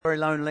very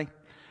lonely.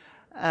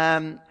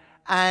 And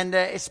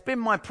it's been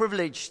my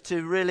privilege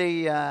to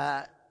really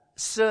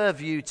serve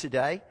you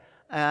today.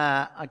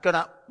 I got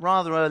up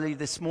rather early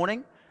this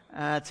morning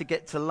to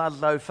get to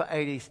Ludlow for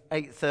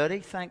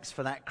 8:30. Thanks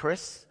for that,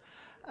 Chris.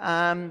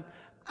 And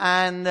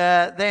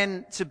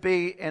then to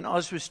be in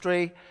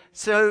Oswestry.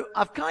 So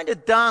I've kind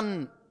of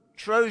done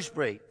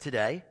Shrewsbury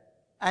today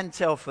and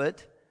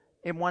Telford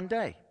in one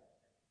day.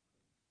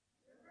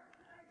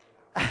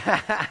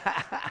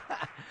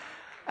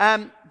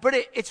 But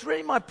it's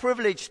really my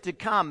privilege to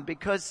come,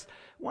 because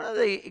one of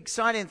the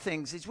exciting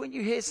things is when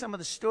you hear some of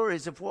the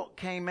stories of what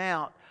came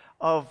out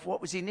of what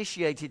was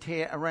initiated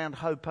here around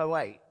Hope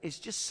 08. It's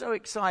just so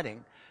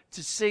exciting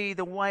to see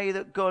the way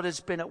that God has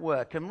been at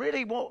work. And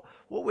really what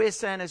we're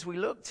saying as we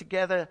look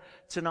together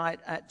tonight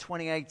at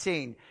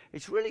 2018,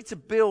 it's really to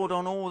build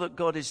on all that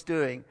God is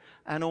doing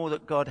and all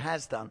that God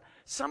has done.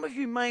 Some of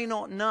you may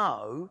not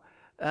know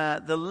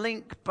the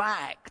link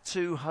back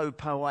to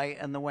Hope 08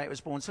 and the way it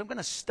was born. So I'm going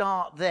to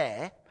start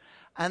there,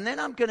 and then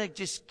I'm going to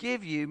just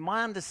give you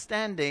my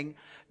understanding,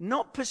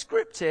 not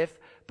prescriptive,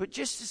 but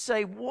just to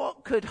say,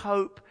 what could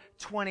Hope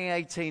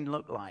 2018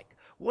 look like?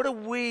 What are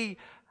we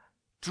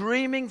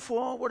dreaming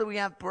for? What are we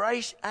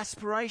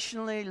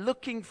aspirationally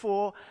looking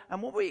for?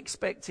 And what are we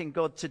expecting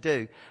God to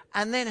do?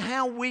 And then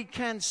how we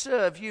can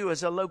serve you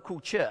as a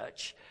local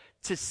church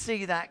to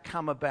see that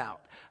come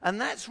about. And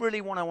that's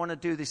really what I want to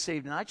do this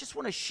evening. I just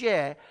want to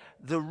share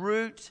the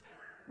root,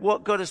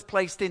 what God has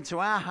placed into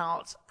our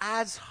hearts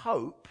as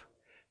Hope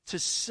to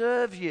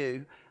serve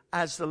you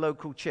as the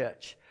local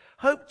church.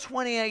 Hope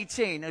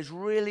 2018 has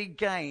really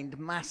gained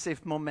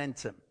massive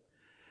momentum.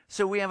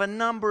 So we have a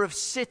number of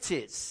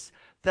cities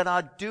that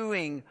are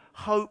doing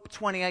Hope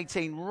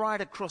 2018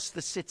 right across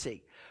the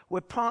city.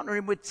 We're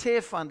partnering with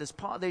Tear Fund as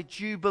part of their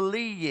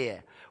Jubilee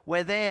year,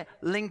 where they're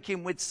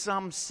linking with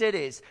some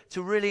cities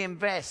to really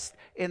invest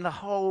in the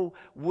whole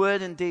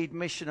Word and Deed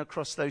mission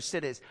across those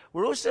cities.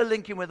 We're also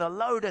linking with a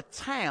load of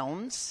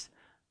towns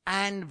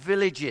and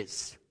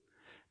villages.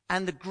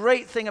 And the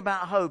great thing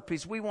about Hope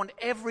is we want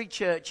every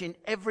church in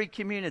every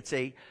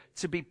community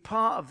to be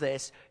part of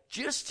this,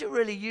 just to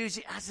really use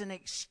it as an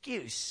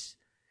excuse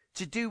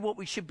to do what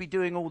we should be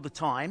doing all the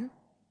time,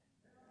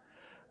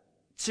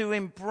 to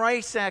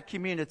embrace our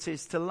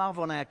communities, to love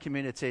on our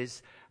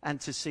communities, and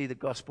to see the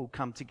gospel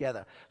come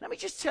together. Let me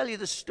just tell you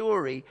the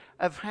story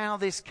of how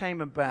this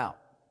came about.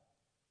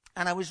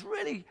 And I was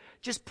really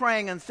just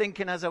praying and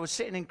thinking as I was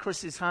sitting in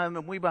Chris's home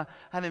and we were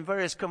having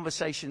various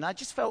conversations. I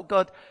just felt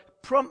God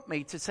prompt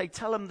me to say,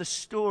 tell him the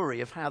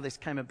story of how this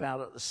came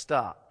about at the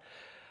start.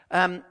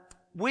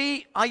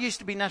 I used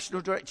to be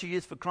National Director of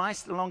Youth for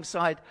Christ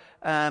alongside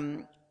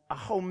a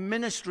whole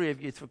ministry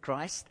of Youth for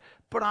Christ.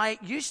 But I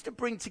used to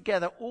bring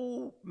together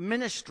all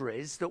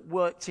ministries that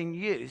worked in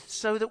youth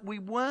so that we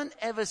weren't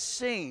ever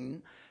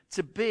seen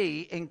to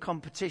be in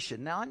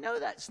competition. Now, I know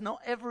that's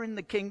not ever in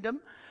the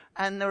kingdom,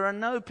 and there are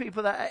no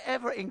people that are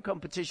ever in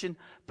competition,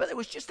 but there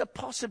was just a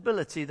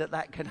possibility that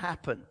that could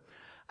happen.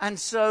 And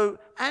so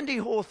Andy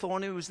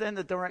Hawthorne, who was then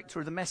the director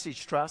of the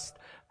Message Trust,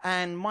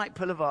 and Mike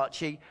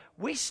Pilavacci,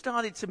 we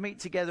started to meet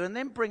together and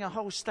then bring a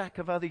whole stack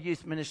of other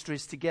youth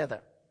ministries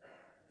together.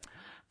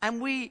 And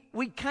we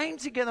came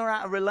together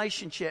out of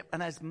relationship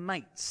and as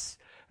mates.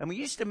 And we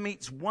used to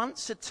meet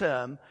once a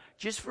term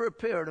just for a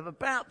period of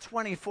about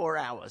 24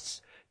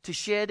 hours to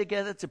share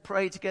together, to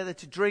pray together,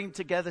 to dream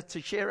together, to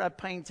share our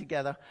pain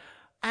together.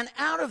 And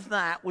out of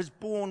that was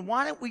born,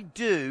 why don't we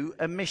do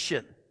a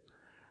mission?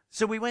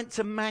 So we went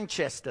to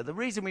Manchester. The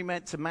reason we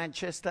went to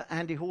Manchester,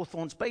 Andy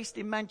Hawthorne's based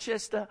in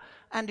Manchester.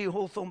 Andy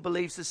Hawthorne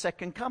believes the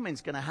second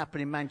coming's going to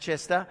happen in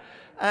Manchester.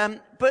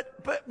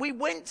 But we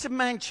went to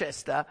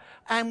Manchester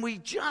and we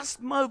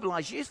just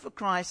mobilized Youth for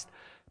Christ,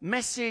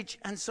 Message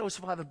and Soul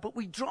Survivor. But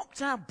we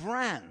dropped our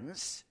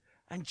brands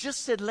and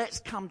just said,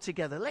 let's come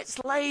together.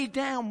 Let's lay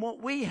down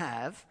what we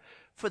have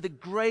for the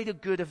greater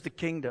good of the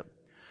kingdom.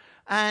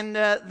 And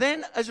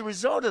then as a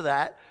result of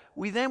that,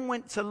 we then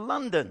went to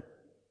London.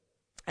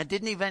 I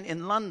did an event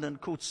in London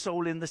called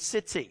Soul in the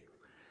City,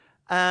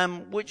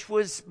 which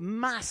was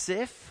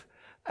massive.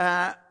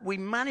 We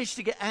managed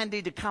to get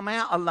Andy to come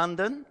out of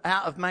London,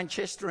 out of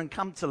Manchester, and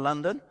come to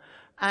London.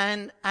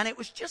 And it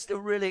was just a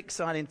really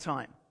exciting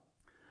time.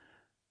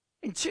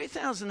 In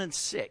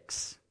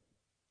 2006,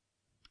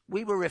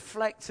 we were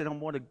reflecting on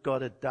what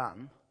God had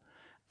done.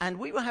 And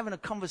we were having a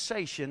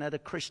conversation at a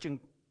Christian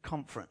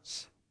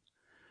conference.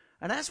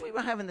 And as we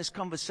were having this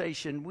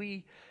conversation,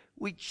 we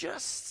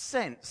just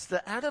sensed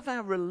that out of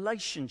our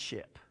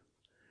relationship,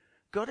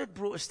 God had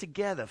brought us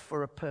together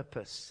for a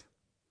purpose.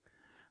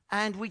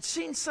 And we'd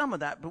seen some of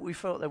that, but we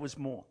felt there was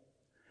more.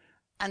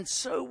 And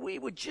so we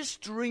were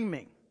just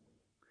dreaming.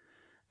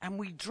 And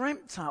we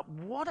dreamt up,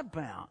 what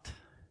about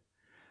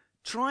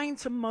trying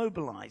to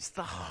mobilize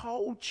the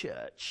whole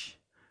church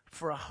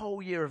for a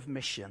whole year of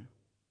mission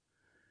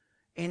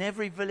in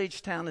every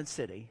village, town, and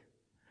city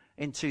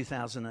in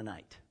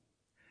 2008?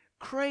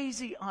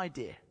 Crazy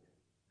idea.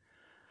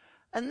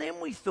 And then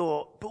we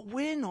thought, but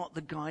we're not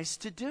the guys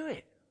to do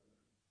it.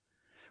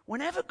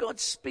 Whenever God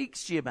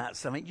speaks to you about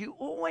something, you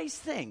always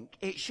think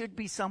it should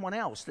be someone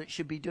else that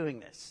should be doing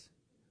this.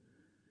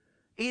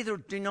 Either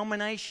a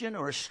denomination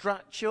or a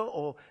structure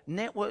or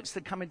networks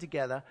that are coming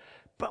together.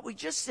 But we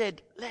just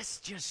said, let's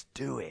just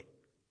do it.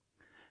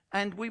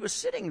 And we were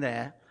sitting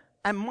there,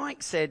 and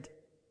Mike said,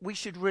 we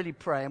should really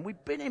pray. And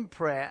we've been in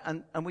prayer,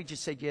 and we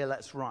just said, yeah,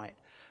 that's right.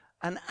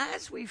 And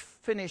as we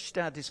finished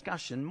our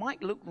discussion,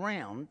 Mike looked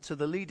round to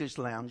the leaders'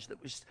 lounge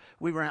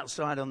we were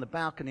outside on the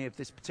balcony of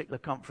this particular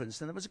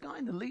conference, and there was a guy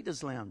in the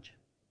leaders' lounge.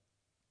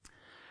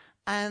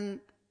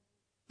 And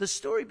the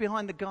story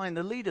behind the guy in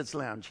the leaders'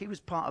 lounge, he was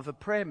part of a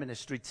prayer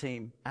ministry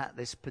team at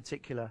this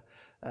particular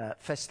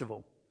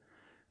festival.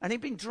 And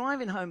he'd been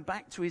driving home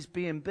back to his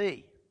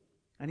B&B,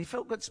 and he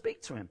felt God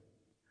speak to him.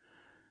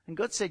 And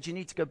God said, you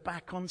need to go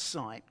back on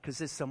site because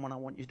there's someone I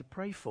want you to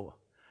pray for.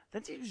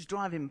 Then he was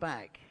driving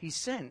back. He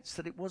sensed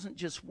that it wasn't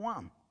just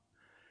one.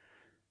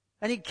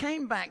 And he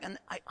came back, and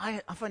I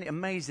find it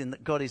amazing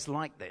that God is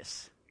like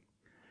this.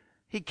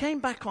 He came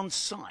back on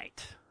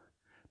site,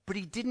 but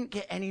he didn't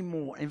get any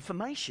more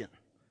information.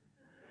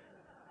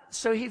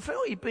 So he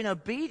felt he'd been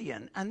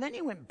obedient, and then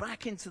he went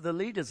back into the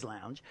leaders'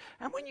 lounge.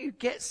 And when you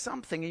get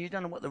something and you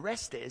don't know what the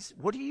rest is,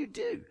 what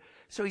do?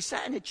 So he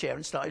sat in a chair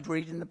and started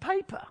reading the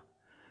paper,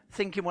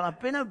 thinking, well, I've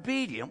been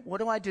obedient. What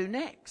do I do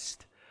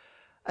next?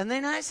 And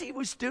then as he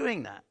was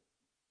doing that,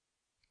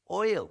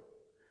 oil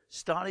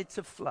started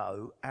to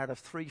flow out of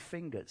 3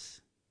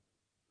 fingers.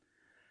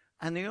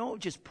 And the oil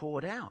just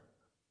poured out.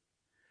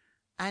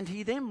 And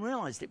he then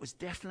realized it was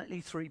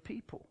definitely 3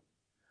 people.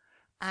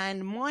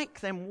 And Mike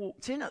then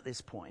walked in at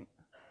this point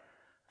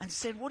and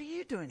said, what are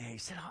you doing here? He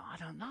said, I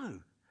don't know.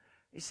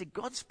 He said,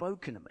 God's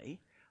spoken to me.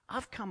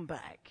 I've come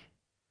back.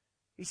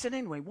 He said,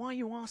 anyway, why are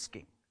you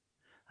asking?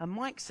 And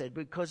Mike said,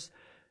 because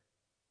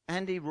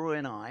Andy, Roy,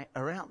 and I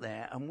are out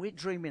there, and we're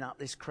dreaming up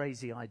this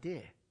crazy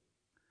idea.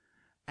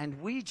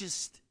 And we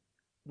just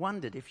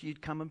wondered if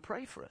you'd come and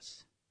pray for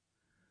us.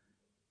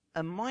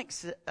 And Mike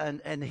said,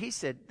 and he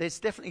said, there's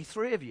definitely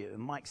 3 of you.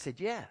 And Mike said,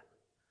 yeah.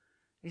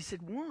 He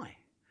said, why?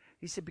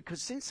 He said,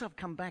 because since I've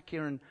come back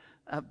here and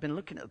I've been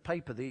looking at the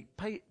paper, the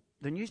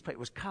newspaper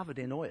was covered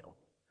in oil.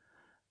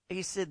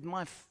 He said,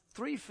 my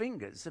 3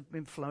 fingers have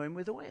been flowing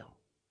with oil.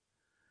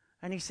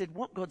 And he said,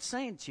 what God's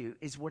saying to you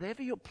is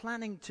whatever you're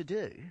planning to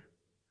do,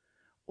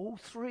 all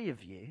 3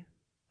 of you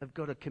have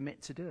got to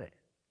commit to do it.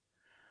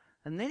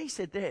 And then he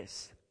said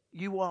this,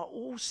 you are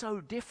all so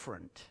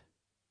different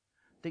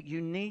that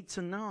you need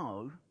to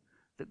know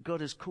that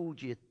God has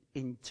called you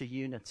into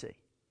unity.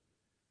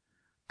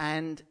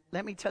 And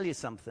let me tell you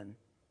something.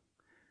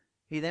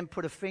 He then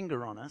put a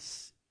finger on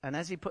us, and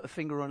as he put a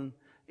finger on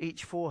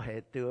each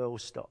forehead, the oil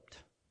stopped.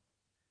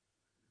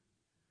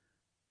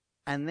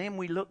 And then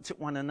we looked at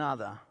one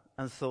another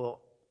and thought,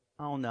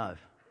 oh no.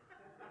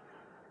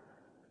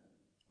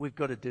 We've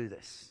got to do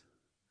this.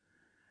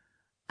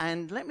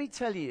 And let me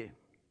tell you,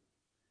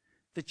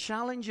 the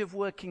challenge of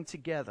working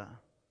together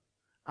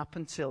up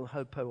until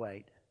Hope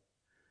 08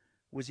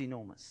 was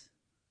enormous.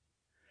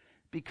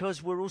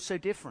 Because we're all so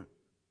different.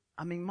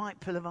 I mean, Mike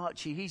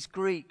Pilavachi, he's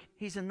Greek.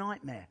 He's a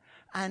nightmare.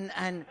 And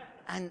then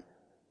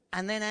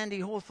Andy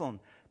Hawthorne.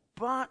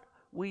 But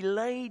we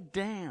laid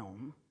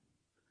down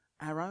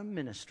our own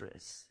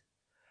ministries,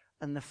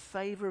 and the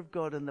favor of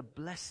God and the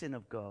blessing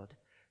of God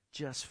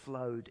just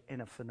flowed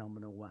in a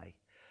phenomenal way.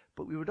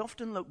 But we would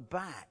often look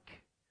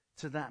back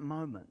to that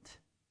moment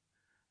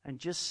and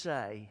just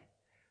say,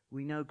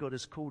 we know God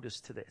has called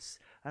us to this.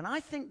 And I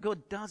think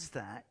God does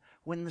that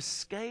when the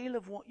scale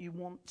of what you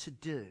want to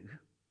do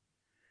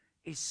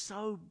is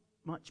so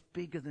much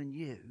bigger than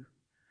you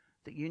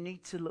that you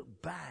need to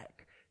look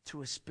back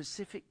to a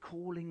specific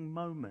calling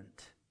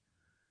moment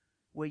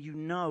where you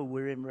know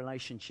we're in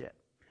relationship.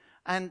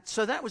 And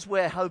so that was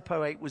where Hope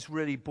 08 was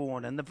really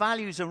born. And the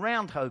values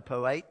around Hope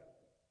 08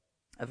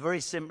 are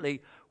very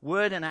simply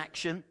word and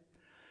action.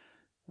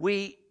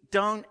 We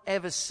don't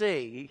ever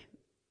see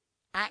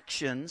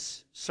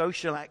actions,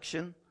 social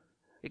action,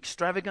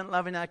 extravagant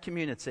love in our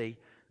community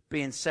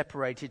being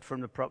separated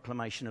from the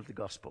proclamation of the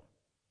gospel.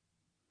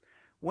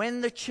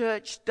 When the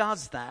church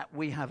does that,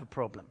 we have a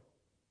problem.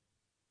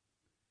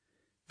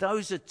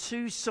 Those are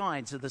 2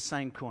 sides of the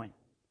same coin.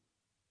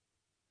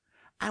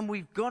 And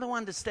we've got to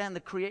understand the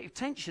creative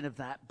tension of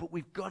that, but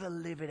we've got to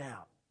live it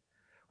out.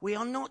 We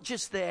are not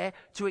just there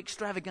to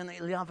extravagantly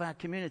love our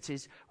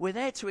communities. We're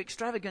there to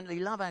extravagantly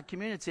love our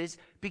communities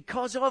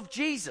because of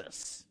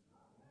Jesus.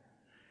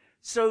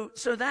 So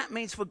that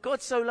means for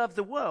God so loved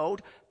the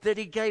world that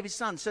he gave his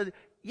son. So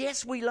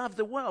yes, we love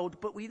the world,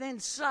 but we then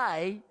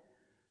say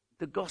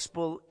the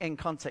gospel in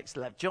context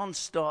of that. John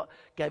Stott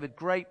gave a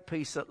great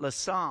piece at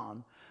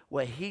Lausanne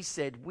where he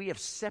said, we have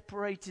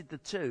separated the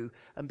 2,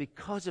 and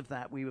because of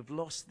that, we have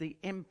lost the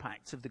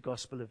impact of the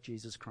gospel of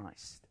Jesus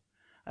Christ.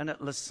 And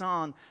at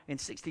Lausanne in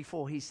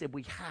 64, he said,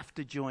 we have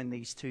to join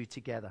these 2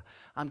 together.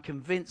 I'm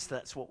convinced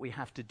that's what we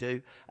have to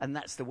do, and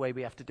that's the way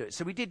we have to do it.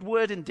 So we did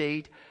word and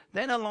deed.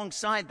 Then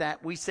alongside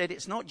that, we said,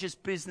 it's not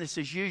just business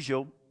as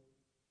usual.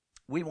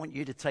 We want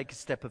you to take a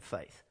step of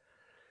faith.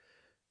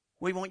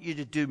 We want you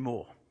to do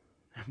more.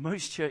 And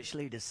most church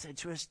leaders said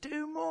to us,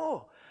 do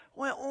more.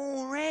 We're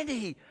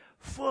already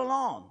full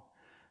on.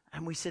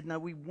 And we said, no,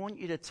 we want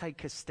you to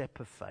take a step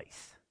of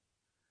faith.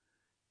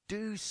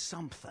 Do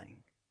something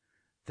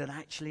that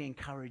actually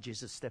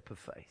encourages a step of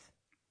faith.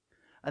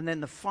 And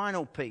then the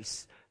final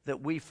piece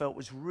that we felt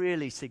was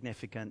really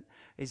significant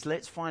is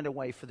let's find a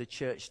way for the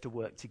church to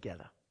work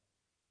together.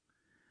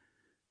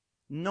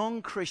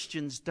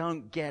 Non-Christians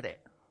don't get it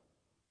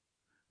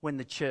when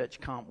the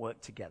church can't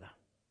work together.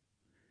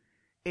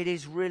 It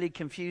is really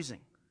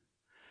confusing.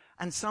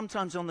 And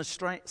sometimes on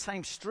the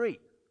same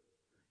street,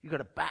 you've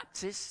got a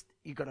Baptist,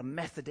 you've got a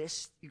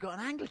Methodist, you've got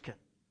an Anglican.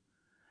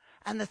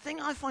 And the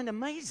thing I find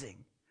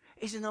amazing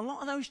is in a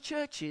lot of those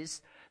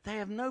churches, they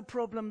have no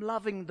problem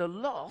loving the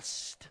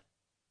lost.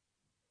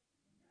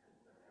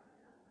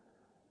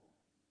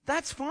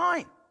 That's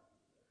fine.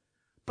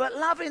 But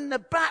loving the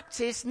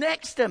Baptist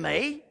next to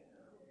me,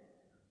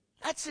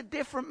 that's a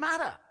different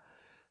matter.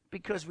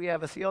 Because we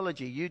have a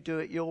theology, you do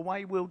it your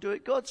way, we'll do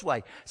it God's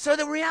way. So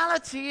the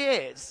reality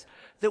is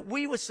that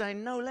we were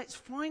saying, no, let's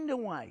find a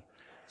way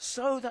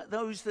so that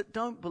those that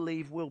don't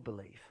believe will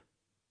believe.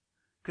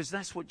 Because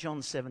that's what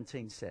John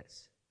 17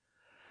 says.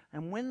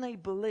 And when they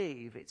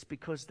believe, it's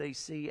because they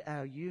see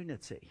our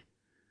unity.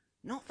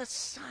 Not the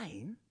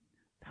same,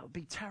 that would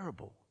be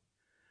terrible.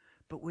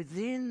 But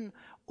within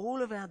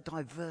all of our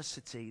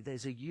diversity,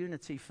 there's a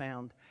unity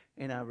found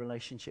in our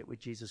relationship with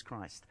Jesus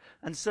Christ.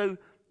 And so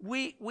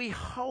we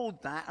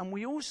hold that, and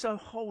we also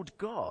hold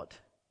God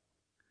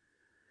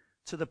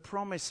to the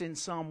promise in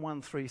Psalm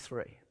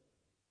 133,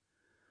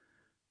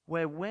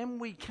 where when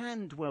we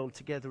can dwell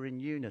together in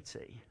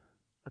unity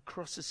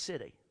across a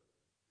city,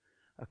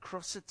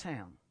 across a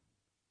town,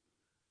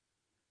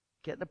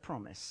 get the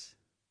promise,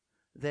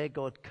 there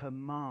God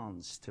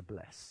commands to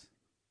bless.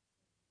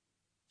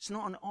 It's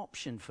not an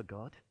option for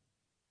God.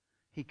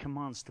 He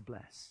commands to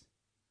bless.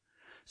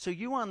 So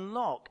you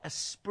unlock a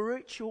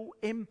spiritual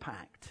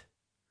impact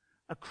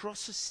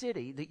across a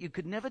city that you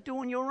could never do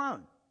on your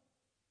own,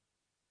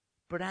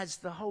 but as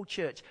the whole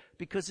church.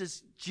 Because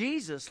as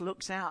Jesus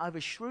looks out over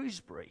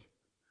Shrewsbury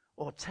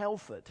or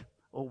Telford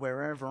or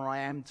wherever I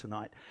am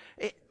tonight,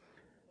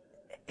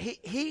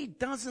 he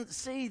doesn't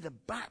see the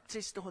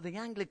Baptist or the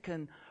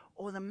Anglican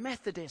or the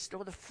Methodist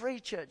or the Free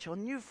Church or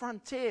New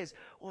Frontiers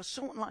or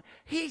something like.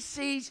 He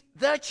sees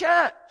the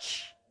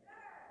church.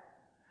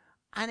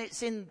 And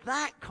it's in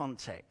that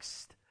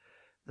context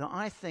that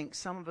I think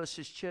some of us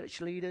as church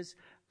leaders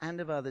and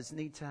of others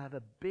need to have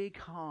a big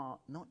heart,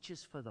 not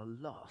just for the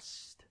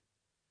lost,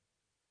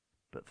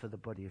 but for the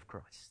body of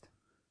Christ.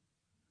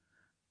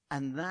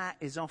 And that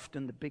is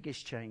often the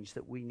biggest change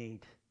that we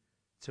need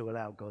to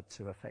allow God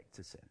to affect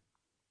us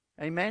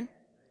in. Amen?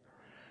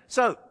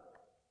 So,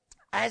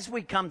 as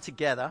we come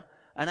together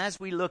and as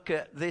we look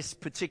at this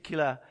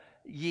particular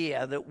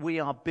year that we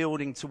are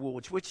building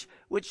towards, which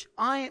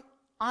I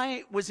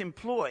was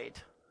employed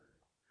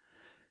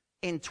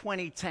in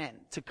 2010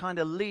 to kind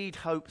of lead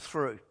Hope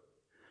through.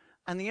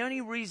 And the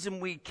only reason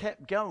we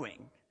kept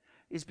going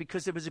is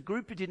because there was a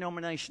group of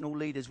denominational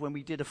leaders when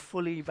we did a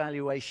full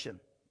evaluation.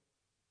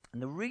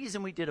 And the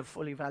reason we did a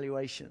full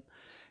evaluation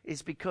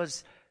is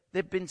because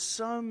there've been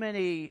so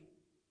many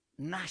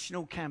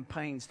national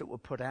campaigns that were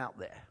put out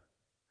there.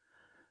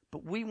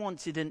 But we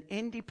wanted an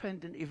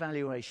independent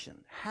evaluation.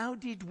 How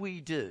did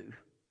we do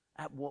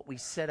at what we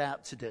set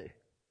out to do?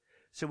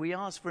 So we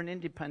asked for an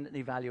independent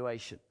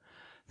evaluation.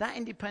 That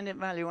independent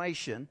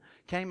evaluation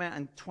came out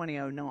in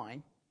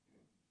 2009.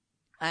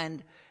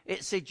 And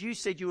it said, you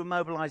said you were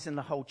mobilizing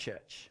the whole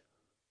church.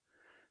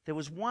 There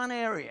was one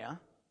area,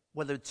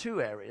 well, there were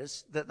two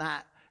areas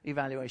that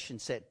evaluation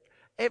said.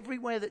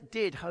 Everywhere that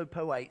did Hope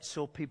 08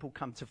 saw people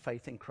come to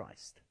faith in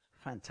Christ.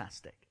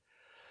 Fantastic.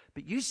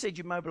 But you said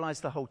you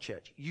mobilized the whole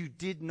church. You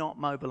did not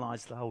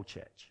mobilize the whole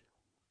church.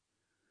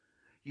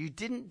 You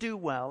didn't do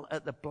well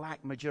at the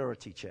black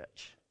majority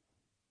church.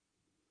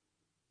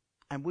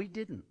 And we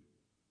didn't.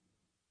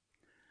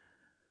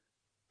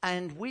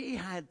 And we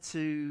had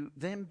to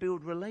then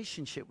build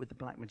relationship with the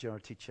black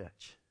majority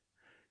church.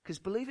 Because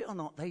believe it or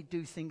not, they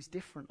do things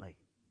differently.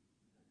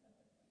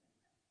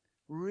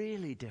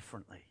 Really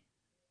differently.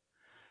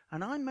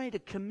 And I made a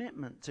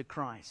commitment to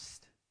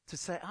Christ to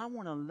say, I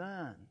want to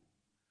learn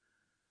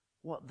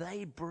what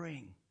they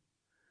bring.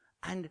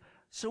 And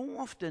so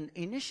often,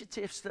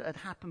 initiatives that had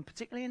happened,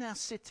 particularly in our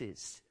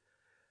cities,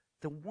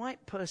 the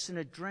white person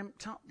had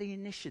dreamt up the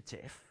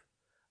initiative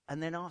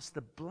and then asked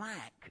the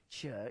black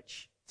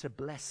church to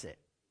bless it.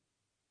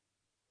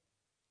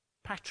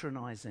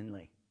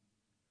 Patronizingly.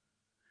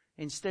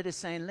 Instead of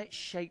saying, let's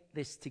shape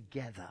this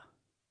together.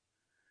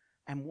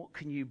 And what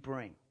can you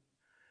bring?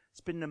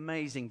 It's been an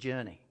amazing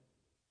journey.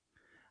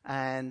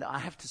 And I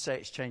have to say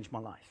it's changed my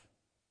life.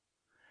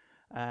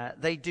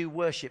 They do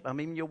worship. I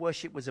mean, your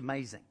worship was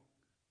amazing.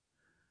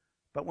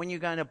 But when you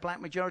go in a black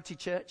majority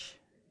church,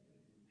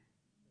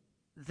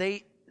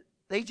 they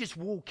just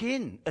walk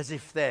in as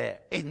if they're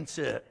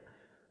into,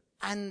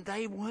 and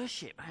they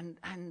worship.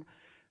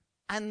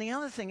 And the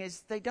other thing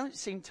is they don't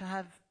seem to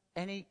have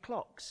any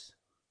clocks.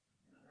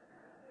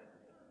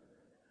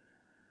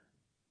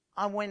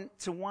 I went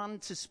to one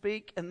to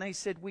speak, and they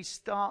said, we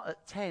start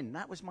at 10.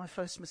 That was my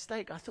first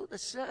mistake. I thought the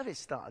service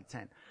started at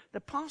 10.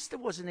 The pastor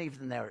wasn't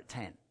even there at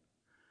 10.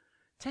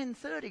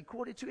 10:30,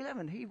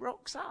 10:45, he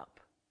rocks up.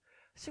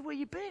 I said, where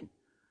you been?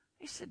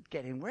 He said,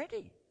 getting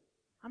ready.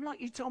 I'm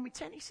like, you told me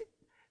 10. He said,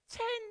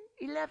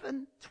 10,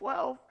 11,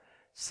 12,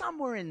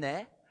 somewhere in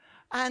there.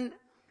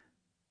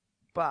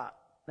 But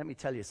let me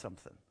tell you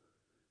something.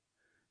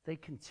 They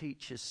can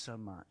teach us so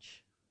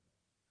much.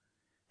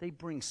 They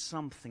bring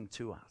something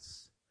to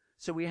us.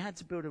 So we had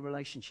to build a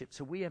relationship.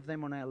 So we have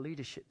them on our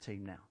leadership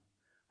team now.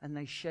 And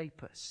they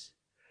shape us.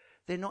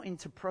 They're not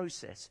into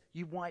process.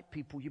 You white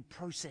people, you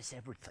process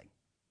everything.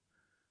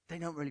 They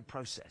don't really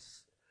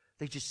process.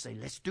 They just say,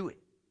 let's do it.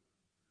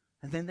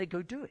 And then they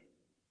go do it.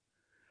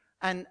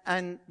 And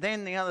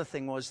then the other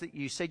thing was that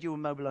you said you were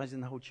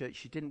mobilizing the whole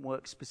church. You didn't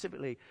work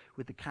specifically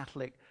with the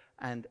Catholic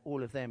and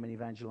all of them in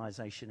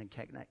evangelization and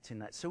connecting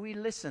that. So we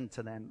listened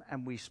to them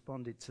and we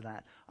responded to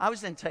that. I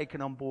was then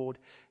taken on board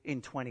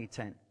in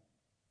 2010.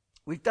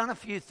 We've done a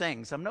few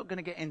things. I'm not going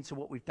to get into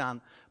what we've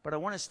done, but I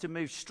want us to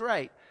move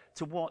straight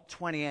to what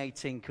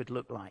 2018 could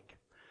look like.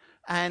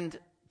 And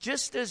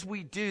just as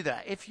we do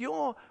that, if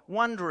you're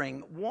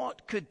wondering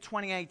what could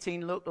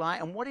 2018 look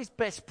like and what is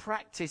best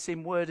practice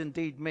in word and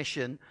deed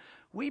mission,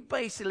 we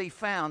basically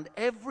found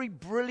every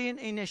brilliant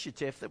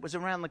initiative that was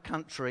around the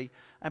country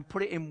and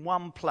put it in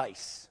one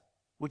place,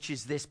 which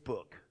is this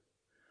book.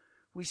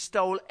 We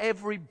stole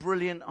every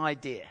brilliant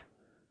idea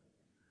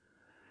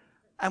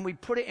and we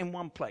put it in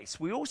one place.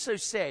 We also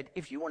said,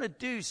 if you want to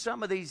do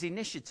some of these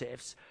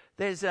initiatives,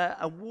 there's a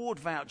award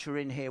voucher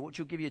in here which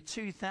will give you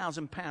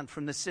 £2,000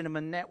 from the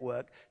Cinnamon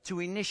Network to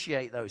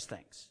initiate those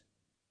things.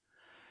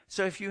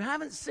 So if you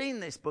haven't seen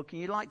this book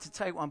and you'd like to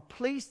take one,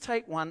 please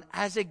take one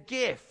as a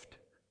gift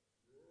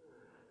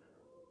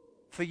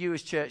for you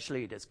as church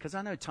leaders, because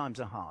I know times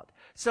are hard.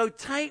 So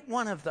take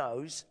one of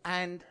those,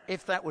 and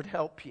if that would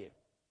help you.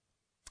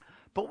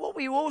 But what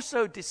we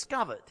also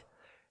discovered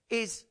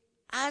is,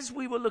 as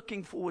we were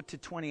looking forward to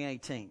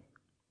 2018,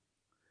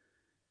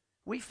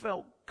 we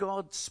felt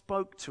God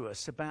spoke to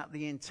us about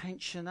the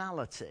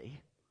intentionality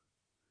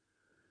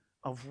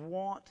of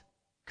what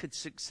could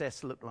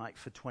success look like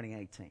for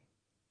 2018.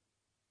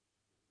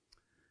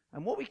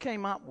 And what we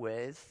came up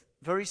with,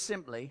 very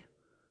simply,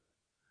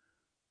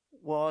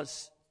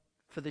 was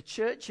for the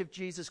Church of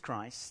Jesus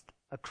Christ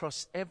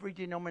across every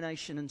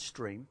denomination and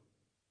stream,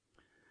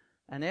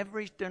 and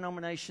every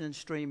denomination and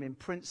stream in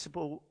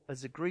principle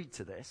has agreed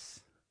to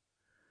this,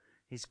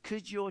 is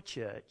could your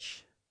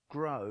church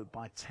grow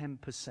by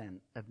 10%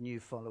 of new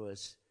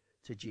followers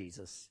to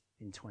Jesus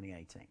in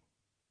 2018?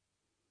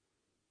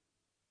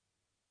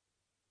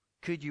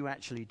 Could you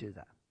actually do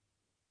that?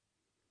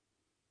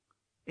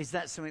 Is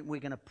that something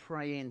we're going to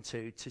pray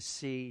into to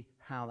see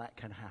how that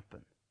can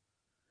happen?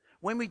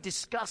 When we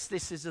discussed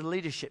this as a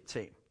leadership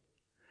team,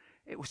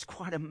 it was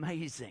quite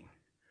amazing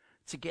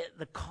to get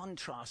the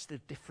contrast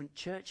of different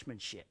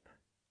churchmanship.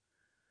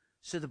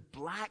 So the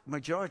black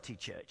majority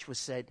church was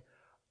said,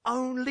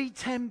 only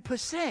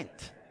 10%.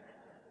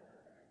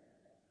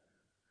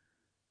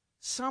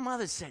 Some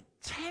others said,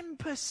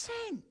 10%.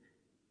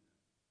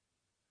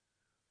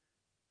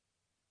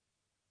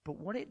 But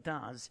what it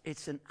does,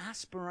 it's an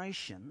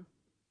aspiration,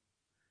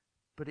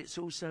 but it's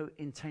also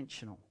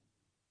intentional.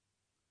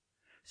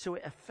 So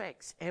it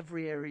affects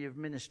every area of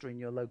ministry in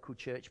your local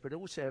church, but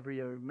also every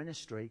area of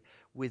ministry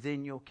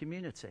within your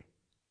community.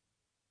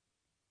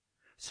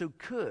 So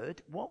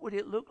what would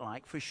it look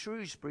like for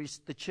Shrewsbury,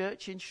 the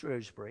church in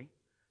Shrewsbury,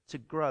 to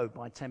grow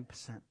by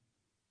 10%?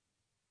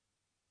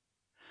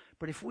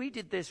 But if we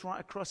did this right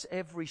across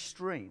every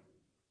stream,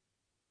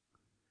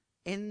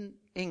 in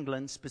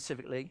England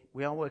specifically,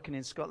 we are working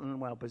in Scotland and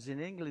Wales, but in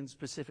England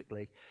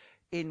specifically,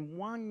 in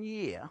 1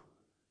 year,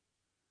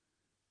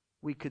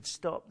 we could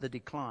stop the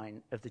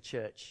decline of the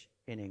church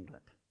in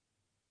England.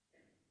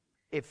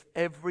 If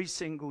every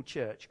single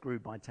church grew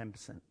by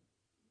 10%.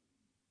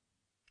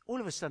 All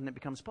of a sudden it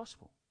becomes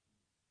possible.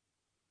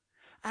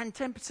 And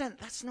 10%,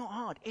 that's not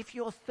hard. If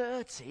you're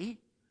 30,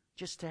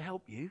 just to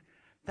help you,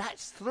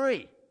 that's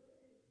 3.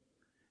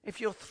 If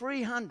you're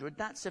 300,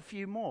 that's a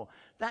few more.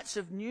 That's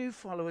of new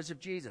followers of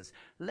Jesus.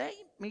 Let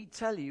me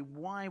tell you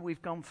why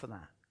we've gone for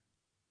that.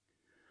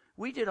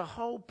 We did a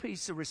whole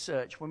piece of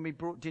research when we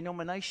brought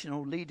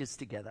denominational leaders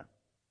together.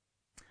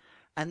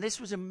 And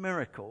this was a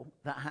miracle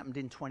that happened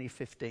in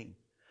 2015.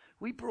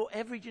 We brought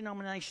every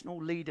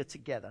denominational leader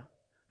together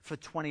for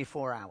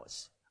 24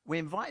 hours. We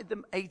invited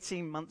them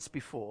 18 months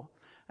before,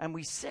 and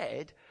we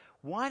said,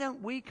 why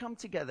don't we come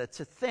together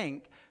to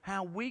think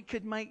how we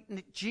could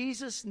make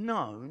Jesus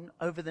known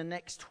over the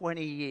next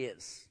 20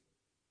 years?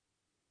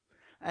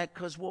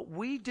 Because what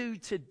we do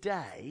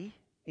today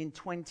in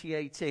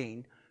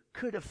 2018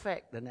 could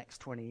affect the next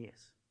 20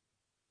 years.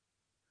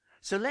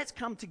 So let's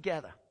come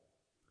together.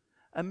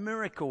 A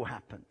miracle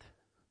happened.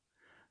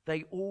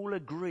 They all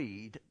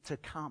agreed to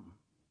come.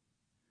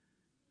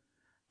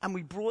 And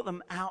we brought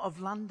them out of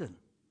London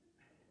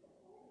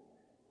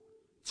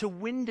to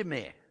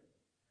Windermere.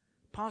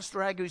 Pastor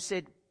Agu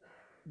said,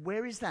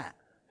 where is that?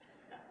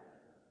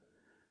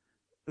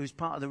 who's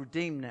part of the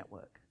Redeemed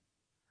Network.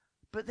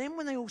 But then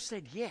when they all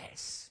said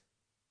yes,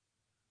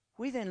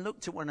 we then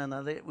looked at one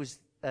another. It was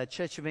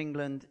Church of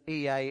England,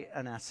 EA,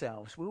 and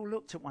ourselves. We all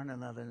looked at one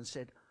another and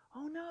said,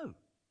 oh no,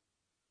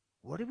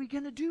 what are we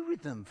going to do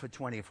with them for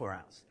 24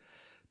 hours?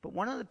 But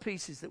one of the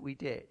pieces that we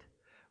did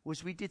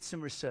was we did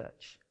some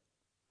research.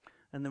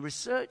 And the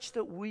research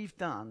that we've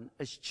done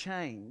has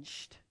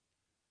changed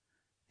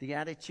the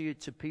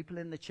attitude to people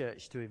in the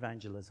church to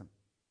evangelism.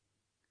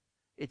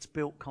 It's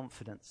built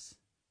confidence.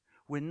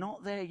 We're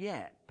not there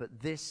yet, but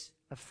this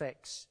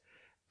affects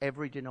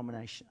every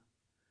denomination.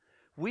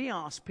 We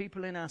ask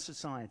people in our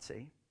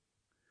society,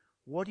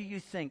 what do you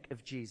think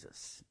of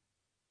Jesus?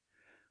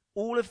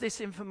 All of this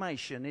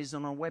information is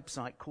on a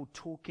website called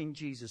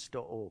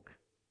talkingjesus.org.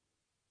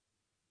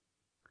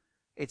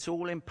 It's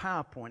all in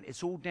PowerPoint.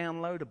 It's all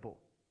downloadable.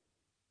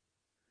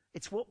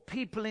 It's what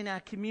people in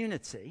our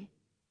community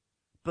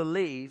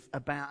believe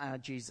about our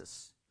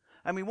Jesus.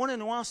 And we wanted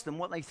to ask them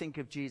what they think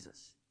of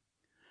Jesus.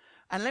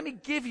 And let me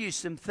give you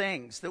some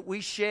things that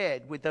we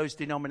shared with those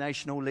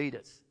denominational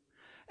leaders.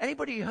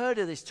 Anybody heard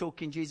of this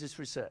Talking Jesus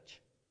research?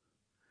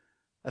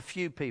 A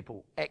few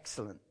people.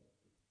 Excellent.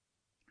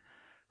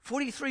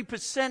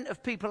 43%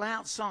 of people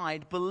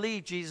outside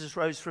believe Jesus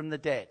rose from the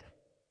dead.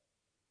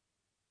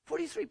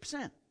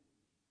 43%.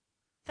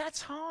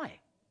 That's high.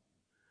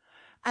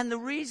 And the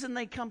reason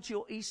they come to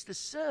your Easter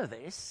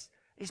service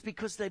is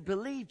because they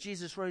believe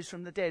Jesus rose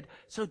from the dead.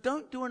 So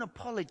don't do an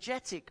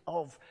apologetic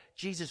of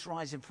Jesus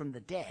rising from the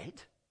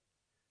dead.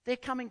 They're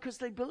coming because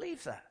they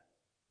believe that.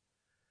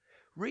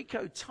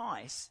 Rico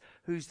Tice,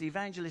 who's the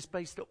evangelist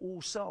based at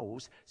All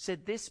Souls,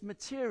 said this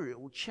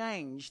material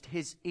changed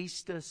his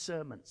Easter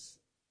sermons.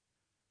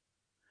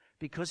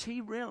 Because he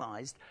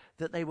realized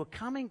that they were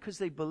coming because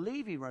they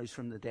believe he rose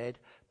from the dead,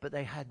 but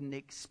they hadn't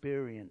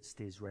experienced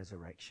his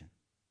resurrection.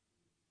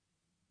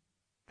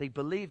 They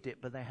believed it,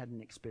 but they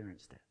hadn't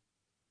experienced it.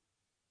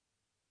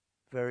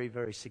 Very,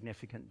 very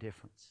significant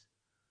difference.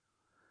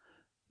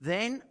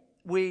 Then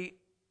we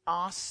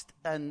asked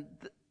and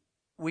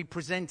we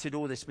presented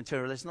all this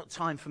material. There's not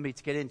time for me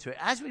to get into it.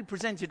 As we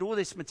presented all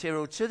this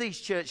material to these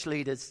church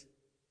leaders,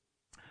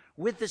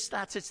 with the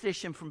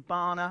statistician from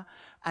Barna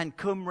and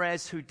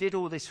Cumres who did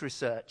all this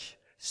research,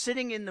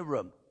 sitting in the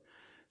room,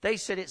 they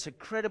said it's a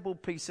credible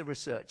piece of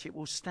research. It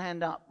will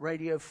stand up.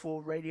 Radio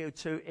 4, Radio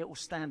 2, it will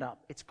stand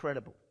up. It's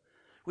credible.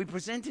 We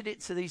presented it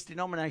to these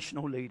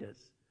denominational leaders.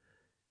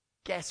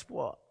 Guess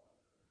what?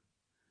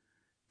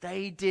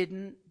 They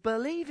didn't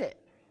believe it.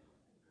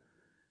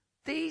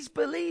 These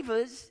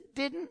believers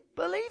didn't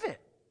believe it.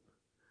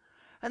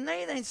 And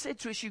they then said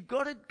to us, you've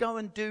got to go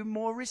and do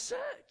more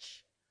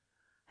research.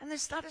 And the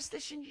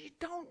statistician, you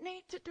don't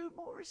need to do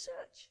more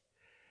research.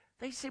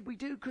 They said, we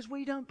do because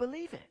we don't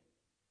believe it.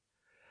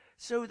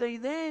 So they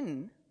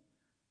then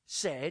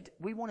said,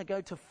 we want to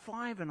go to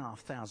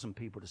 5,500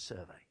 people to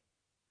survey.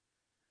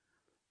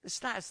 The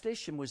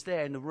statistician was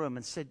there in the room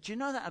and said, do you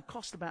know that it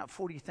cost about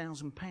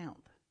 £40,000?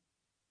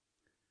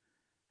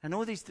 And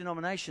all these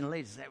denominational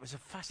leaders, it was a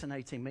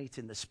fascinating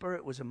meeting. The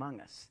Spirit was among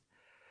us.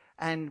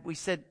 And we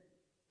said,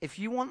 if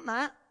you want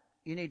that,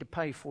 you need to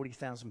pay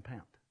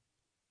 £40,000.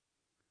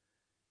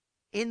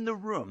 In the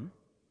room,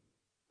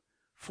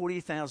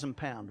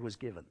 £40,000 was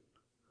given.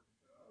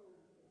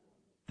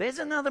 There's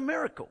another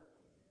miracle.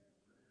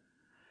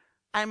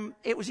 And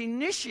it was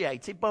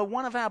initiated by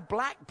one of our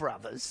black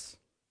brothers,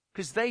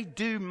 because they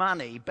do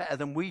money better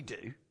than we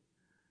do.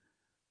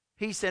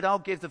 He said, I'll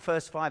give the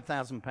first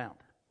 £5,000.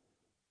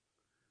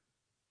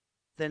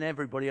 Then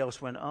everybody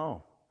else went,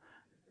 oh.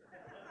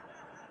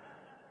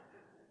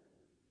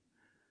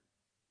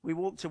 We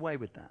walked away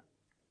with that.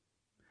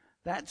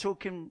 That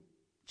Talking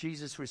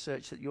Jesus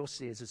research that you'll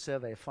see is a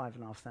survey of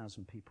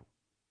 5,500 people.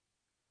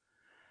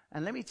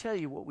 And let me tell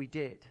you what we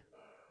did.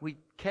 We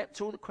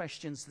kept all the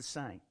questions the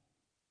same.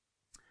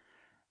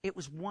 It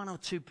was 1 or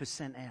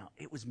 2% out.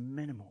 It was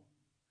minimal.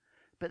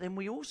 But then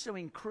we also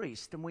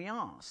increased and we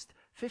asked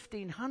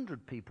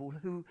 1,500 people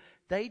who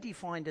they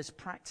defined as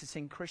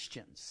practicing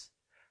Christians.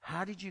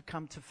 How did you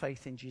come to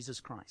faith in Jesus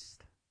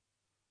Christ?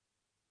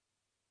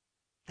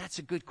 That's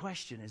a good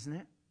question, isn't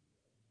it?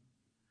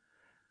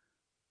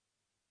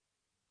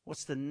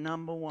 What's the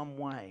number one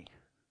way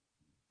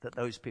that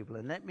those people,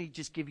 and let me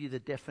just give you the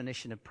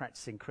definition of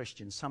practicing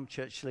Christians. Some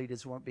church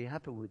leaders won't be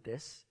happy with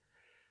this,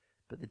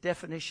 but the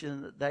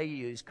definition that they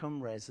use,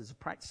 Cumres, as a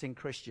practicing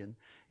Christian,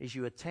 is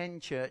you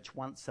attend church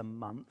once a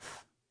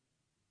month.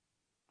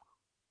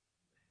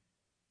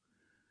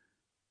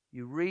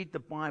 You read the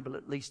Bible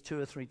at least 2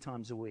 or 3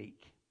 times a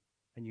week,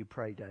 and you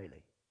pray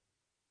daily.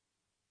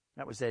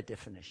 That was their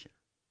definition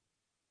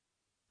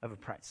of a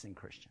practicing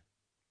Christian.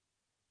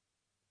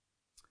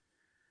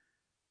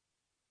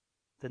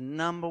 The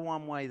number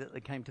one way that they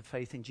came to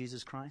faith in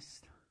Jesus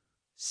Christ,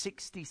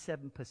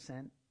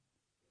 67%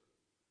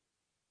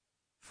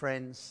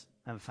 friends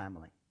and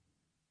family.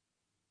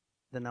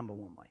 The number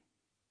one way.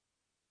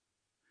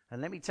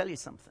 And let me tell you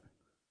something.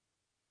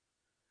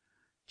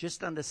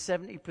 Just under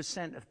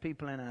 70% of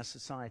people in our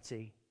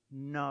society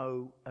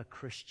know a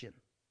Christian.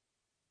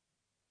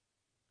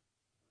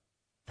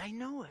 They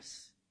know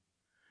us.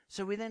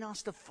 So we then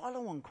ask the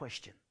follow-on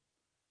question.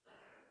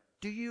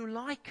 Do you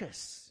like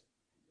us?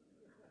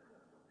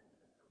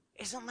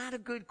 Isn't that a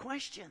good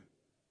question?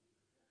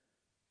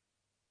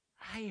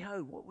 Hey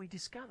ho, what we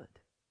discovered.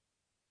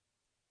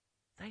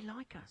 They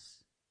like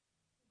us.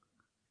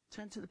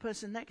 Turn to the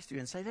person next to you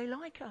and say, they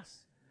like us.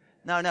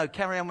 No,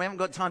 carry on. We haven't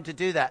got time to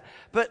do that.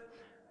 But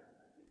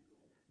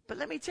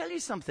let me tell you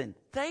something.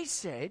 They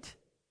said,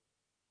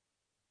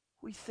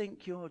 we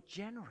think you're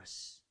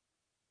generous.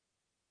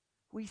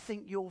 We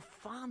think you're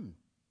fun.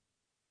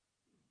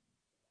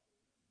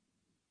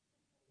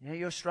 Yeah,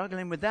 you're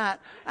struggling with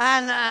that.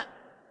 And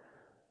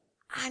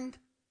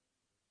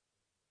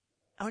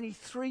only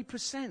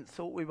 3%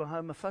 thought we were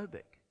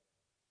homophobic.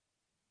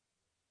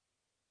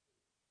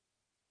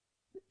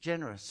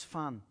 Generous,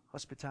 fun,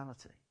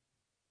 hospitality.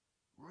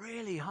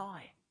 Really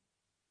high.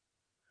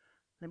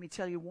 Let me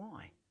tell you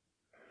why.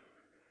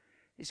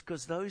 It's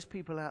because those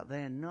people out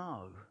there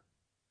know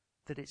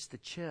that it's the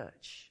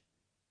church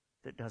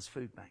that does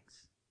food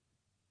banks.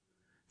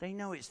 They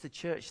know it's the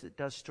church that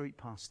does street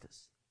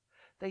pastors.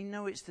 They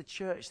know it's the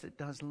church that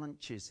does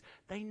lunches.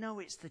 They know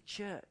it's the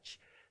church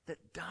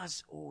that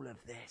does all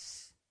of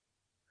this.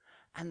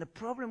 And the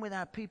problem with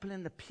our people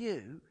in the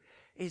pew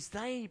is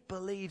they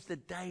believe the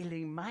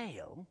Daily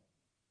Mail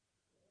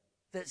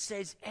that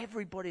says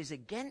everybody's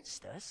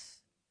against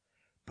us,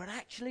 but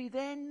actually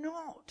they're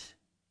not.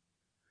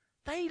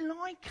 They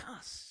like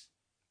us.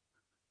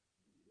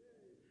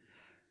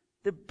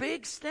 The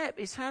big step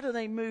is how do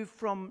they move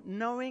from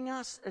knowing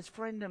us as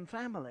friend and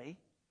family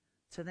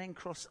to then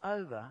cross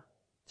over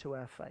to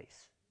our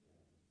faith.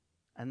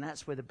 And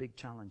that's where the big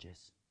challenge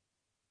is.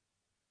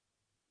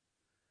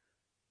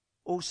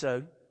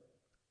 Also,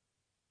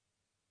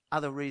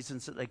 other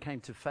reasons that they came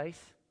to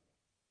faith,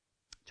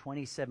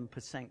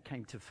 27%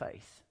 came to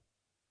faith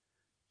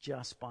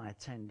just by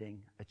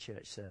attending a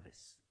church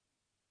service.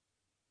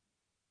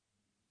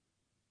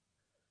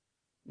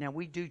 Now,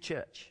 we do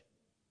church.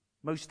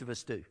 Most of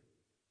us do.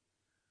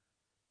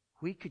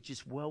 We could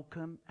just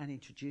welcome and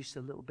introduce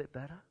a little bit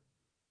better.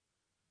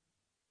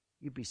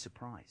 You'd be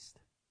surprised.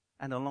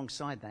 And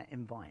alongside that,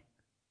 invite.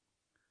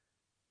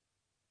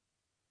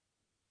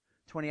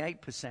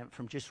 28%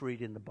 from just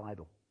reading the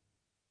Bible.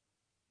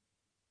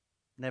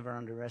 Never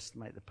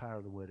underestimate the power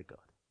of the Word of God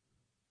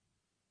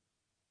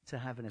to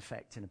have an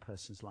effect in a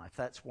person's life.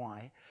 That's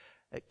why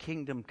at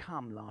Kingdom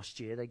Come last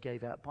year, they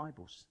gave out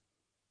Bibles.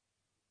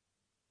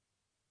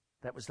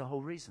 That was the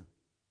whole reason.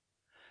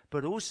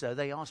 But also,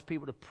 they asked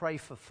people to pray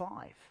for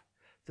 5.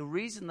 The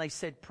reason they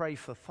said pray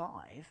for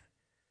 5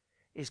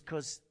 is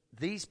because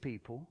these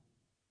people,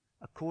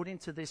 according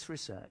to this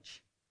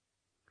research,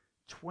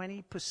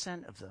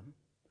 20% of them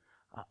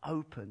are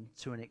open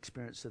to an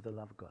experience of the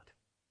love of God.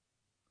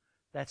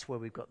 That's where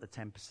we've got the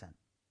 10%.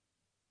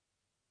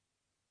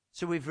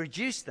 So we've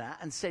reduced that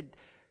and said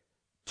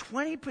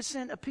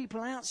 20% of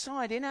people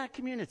outside in our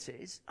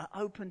communities are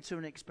open to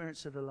an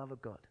experience of the love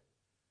of God.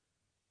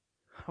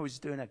 I was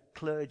doing a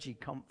clergy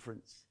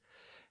conference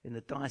in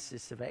the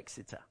Diocese of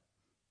Exeter.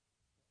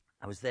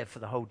 I was there for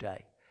the whole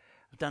day.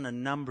 I've done a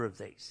number of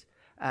these.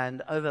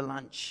 And over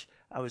lunch,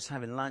 I was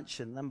having lunch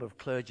and a number of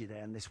clergy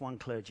there. And this one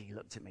clergy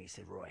looked at me and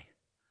said, Roy,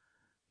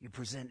 you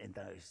presented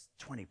those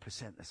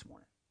 20% this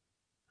morning.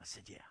 I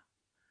said, yeah.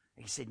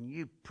 He said, and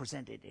you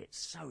presented it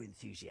so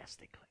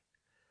enthusiastically.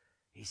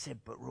 He said,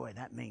 but Roy,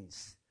 that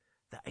means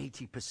that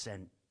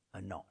 80%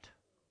 are not.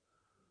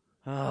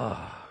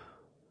 Oh.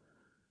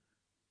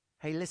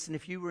 Hey, listen,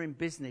 if you were in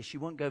business, you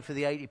won't go for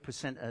the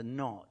 80% are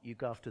not. You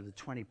go after the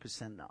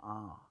 20% that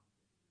are.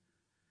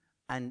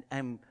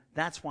 And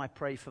that's why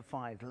pray for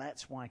 5.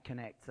 That's why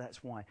connect.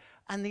 That's why.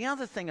 And the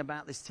other thing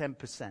about this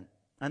 10%,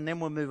 and then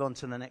we'll move on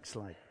to the next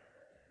slide,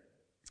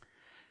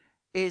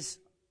 is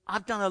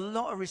I've done a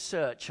lot of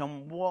research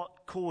on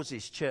what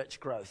causes church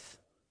growth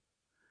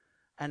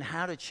and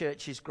how do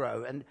churches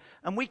grow.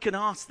 And we can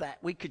ask that.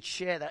 We could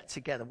share that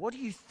together. What do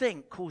you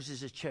think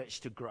causes a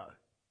church to grow?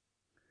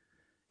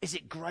 Is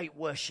it great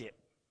worship?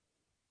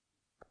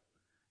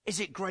 Is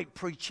it great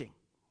preaching?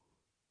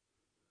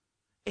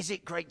 Is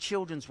it great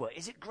children's work?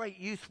 Is it great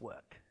youth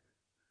work?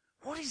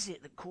 What is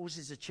it that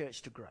causes a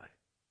church to grow?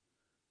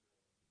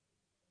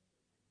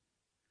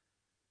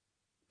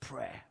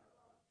 Prayer.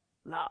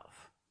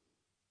 Love.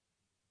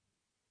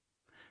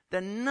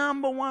 The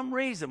number one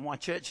reason why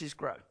churches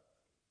grow,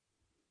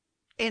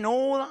 in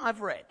all that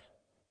I've read,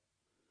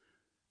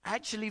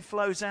 actually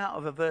flows out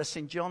of a verse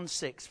in John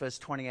 6, verse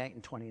 28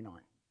 and 29.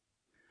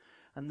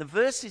 And the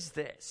verse is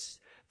this.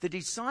 The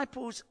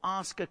disciples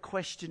ask a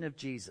question of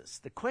Jesus.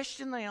 The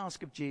question they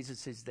ask of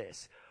Jesus is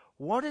this.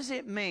 What does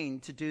it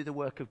mean to do the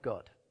work of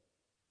God?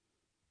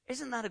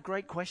 Isn't that a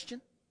great question?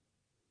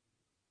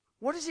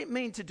 What does it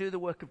mean to do the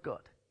work of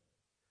God?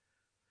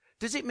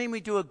 Does it mean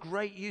we do a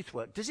great youth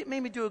work? Does it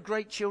mean we do a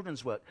great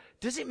children's work?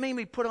 Does it mean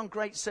we put on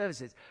great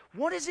services?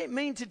 What does it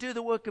mean to do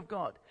the work of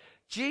God?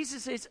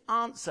 Jesus'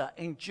 answer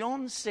in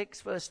John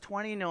 6, verse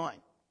 29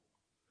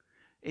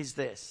 is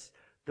this.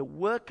 The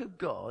work of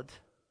God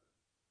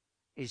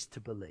is to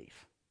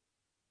believe.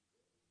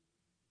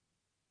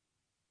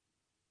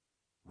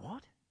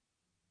 What?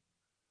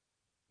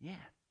 Yeah.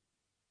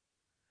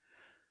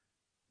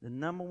 The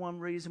number one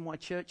reason why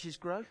churches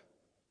grow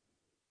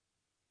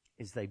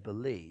is they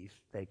believe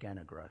they're going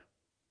to grow.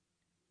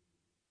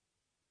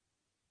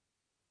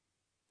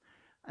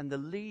 And the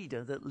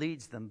leader that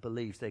leads them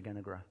believes they're going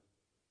to grow.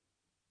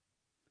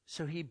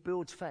 So he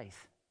builds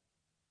faith.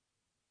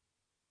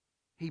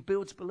 He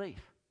builds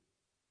belief.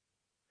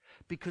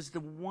 Because the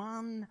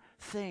one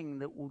thing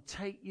that will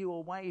take you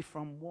away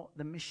from what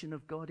the mission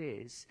of God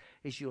is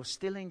you're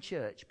still in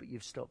church, but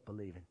you've stopped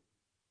believing.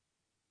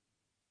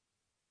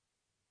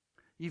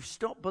 You've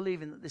stopped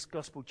believing that this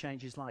gospel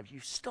changes lives.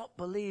 You've stopped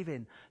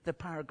believing the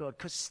power of God,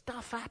 because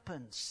stuff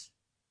happens.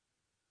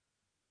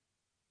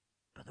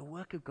 But the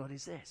work of God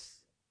is this.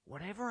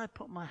 Whatever I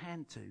put my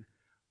hand to,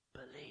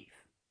 believe.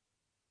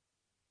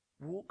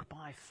 Walk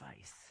by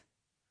faith.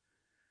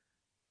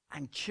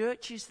 And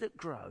churches that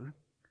grow,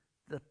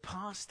 the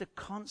pastor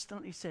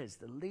constantly says,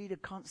 the leader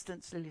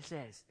constantly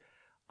says,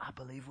 I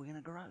believe we're going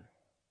to grow.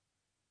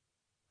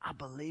 I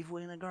believe we're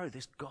going to grow.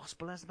 This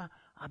gospel has about,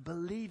 I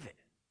believe it.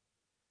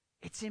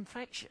 It's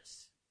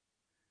infectious.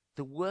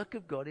 The work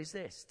of God is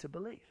this, to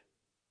believe.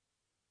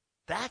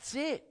 That's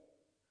it.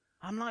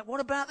 I'm like, what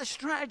about the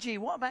strategy?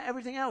 What about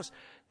everything else?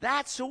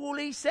 That's all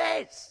he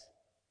says.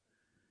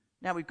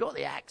 Now, we've got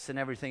the Acts and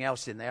everything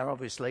else in there,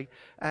 obviously,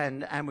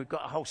 and we've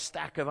got a whole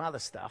stack of other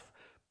stuff.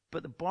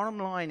 But the bottom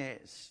line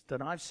is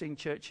that I've seen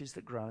churches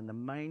that grow, and the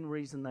main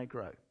reason they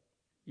grow,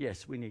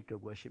 yes, we need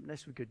good worship.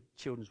 Yes, we good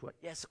children's work.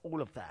 Yes, all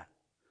of that.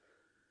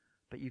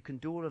 But you can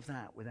do all of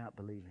that without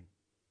believing.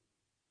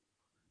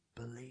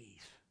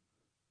 Believe.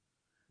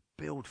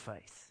 Build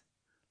faith.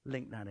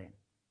 Link that in.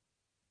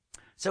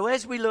 So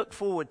as we look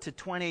forward to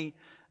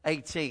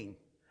 2018,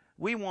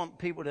 we want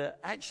people to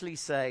actually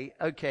say,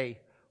 okay,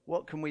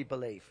 what can we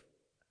believe?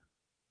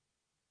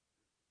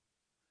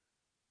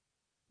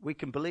 We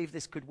can believe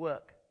this could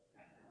work.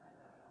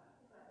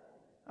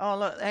 Oh,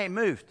 look, hey, it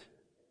moved.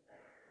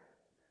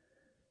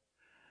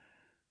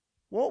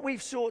 What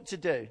we've sought to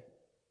do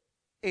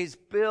is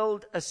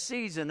build a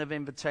season of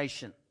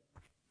invitation.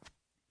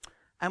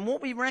 And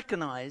what we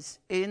recognize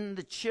in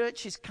the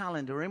church's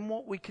calendar, in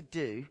what we could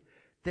do,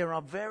 there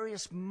are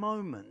various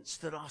moments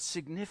that are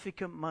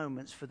significant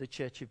moments for the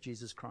Church of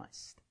Jesus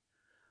Christ.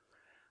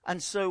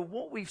 And so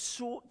what we've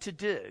sought to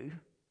do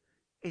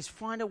is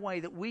find a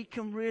way that we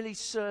can really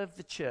serve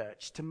the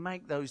church to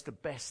make those the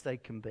best they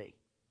can be.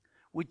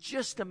 We're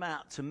just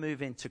about to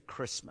move into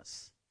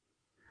Christmas.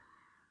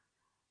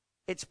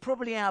 It's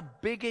probably our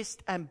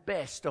biggest and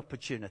best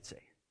opportunity.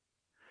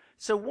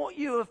 So what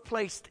you have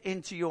placed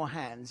into your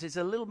hands is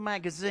a little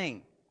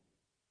magazine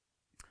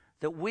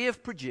that we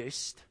have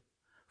produced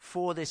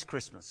for this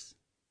Christmas.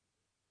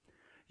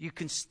 You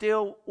can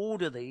still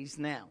order these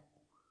now.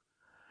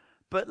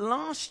 But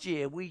last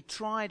year we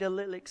tried a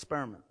little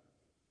experiment.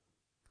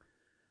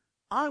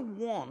 I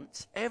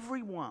want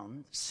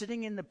everyone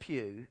sitting in the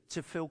pew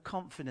to feel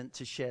confident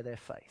to share their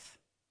faith.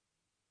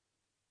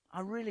 I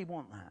really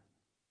want that.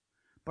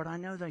 But I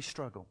know they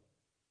struggle.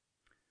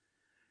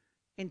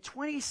 In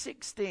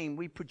 2016,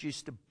 we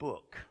produced a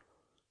book.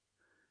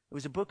 It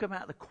was a book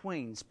about the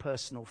Queen's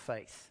personal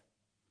faith.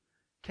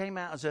 Came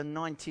out as her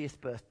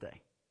 90th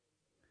birthday.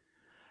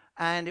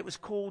 And it was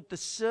called The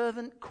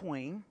Servant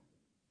Queen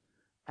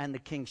and the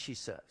King She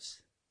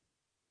Serves.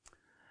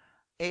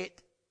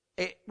 It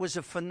was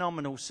a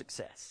phenomenal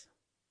success.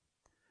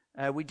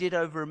 We did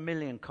over 1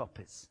 million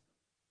copies.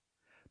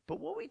 But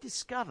what we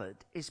discovered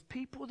is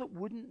people that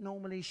wouldn't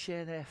normally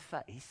share their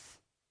faith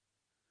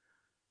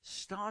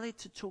started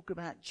to talk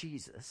about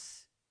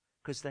Jesus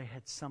because they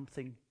had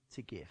something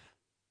to give.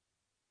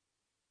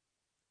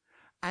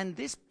 And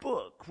this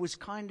book was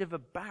kind of a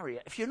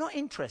barrier. If you're not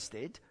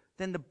interested,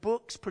 then the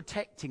book's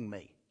protecting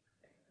me.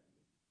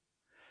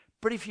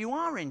 But if you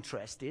are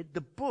interested,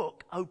 the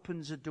book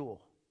opens a door.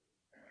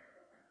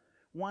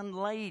 One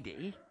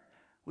lady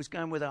was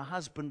going with her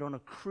husband on a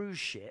cruise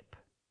ship.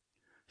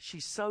 She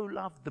so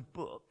loved the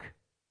book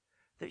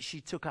that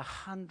she took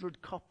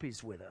 100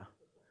 copies with her.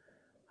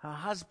 Her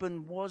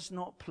husband was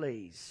not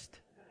pleased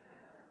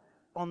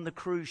on the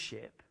cruise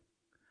ship.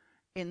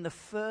 In the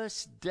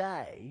first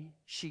day,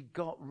 she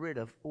got rid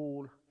of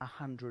all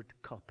 100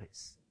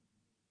 copies.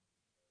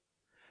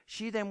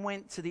 She then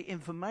went to the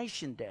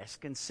information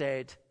desk and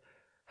said,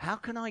 how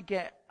can I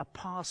get a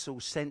parcel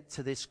sent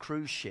to this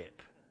cruise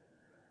ship?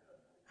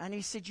 And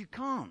he said, you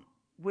can't.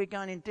 We're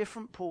going in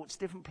different ports,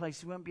 different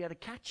places. We won't be able to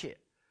catch it.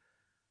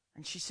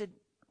 And she said,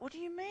 what do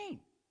you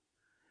mean?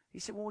 He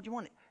said, well, what do you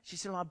want? She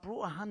said, well, I brought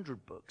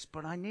 100 books,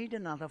 but I need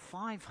another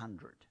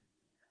 500.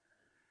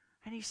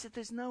 And he said,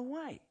 there's no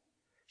way.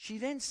 She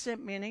then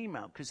sent me an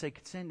email, because they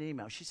could send an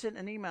email. She sent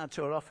an email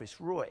to her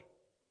office, Roy,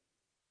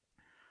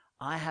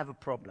 I have a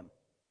problem.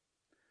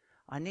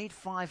 I need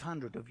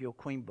 500 of your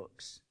Queen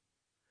books.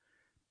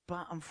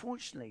 But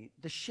unfortunately,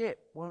 the ship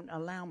won't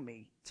allow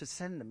me to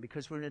send them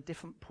because we're in a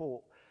different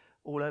port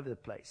all over the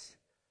place.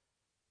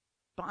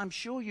 But I'm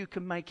sure you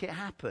can make it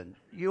happen.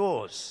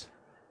 Yours.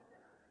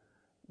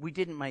 We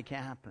didn't make it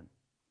happen.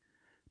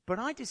 But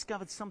I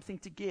discovered something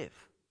to give.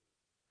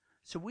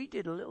 So we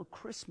did a little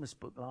Christmas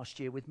book last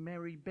year with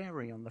Mary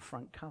Berry on the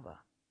front cover.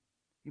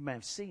 You may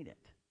have seen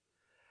it.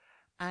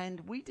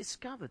 And we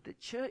discovered that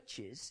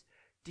churches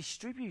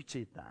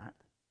distributed that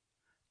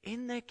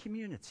in their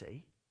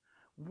community.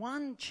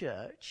 One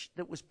church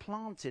that was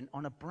planting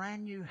on a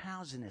brand new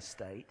housing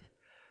estate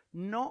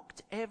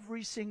knocked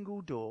every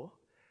single door.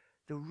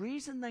 The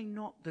reason they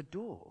knocked the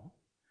door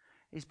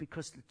is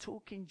because the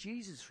Talking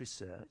Jesus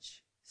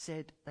research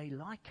said they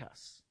like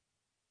us.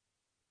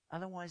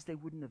 Otherwise they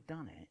wouldn't have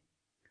done it.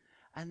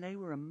 And they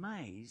were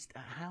amazed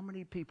at how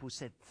many people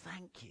said,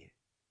 thank you.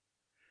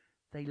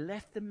 They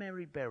left the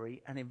Mary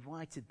Berry and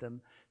invited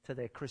them to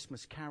their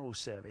Christmas carol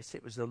service.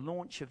 It was the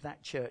launch of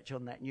that church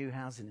on that new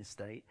housing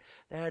estate.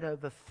 They had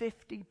over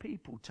 50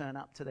 people turn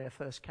up to their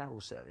first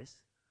carol service.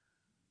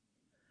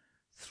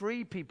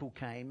 3 people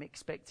came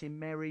expecting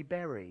Mary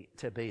Berry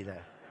to be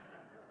there.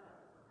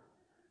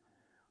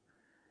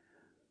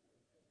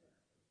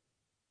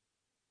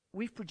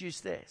 We've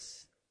produced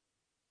this.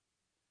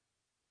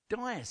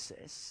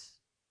 Diocese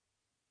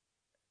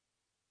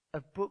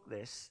have booked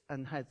this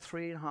and had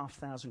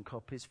 3,500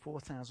 copies,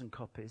 4,000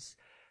 copies,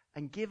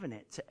 and given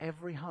it to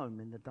every home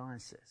in the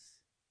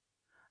diocese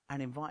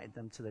and invited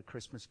them to the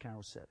Christmas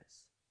carol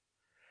service.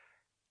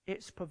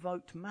 It's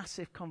provoked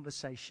massive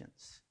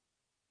conversations.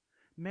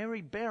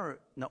 Miranda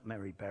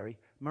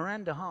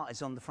Hart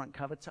is on the front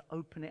cover to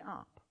open it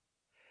up.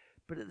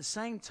 But at the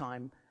same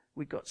time,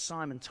 we got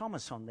Simon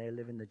Thomas on there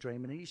living the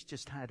dream, and he's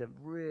just had a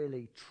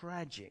really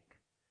tragic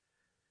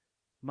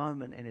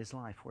moment in his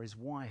life where his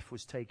wife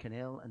was taken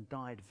ill and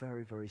died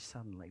very, very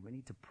suddenly. We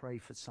need to pray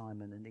for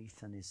Simon and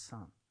Ethan, his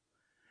son.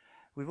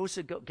 We've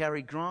also got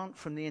Gary Grant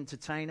from The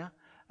Entertainer,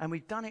 and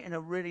we've done it in a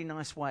really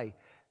nice way.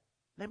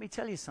 Let me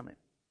tell you something.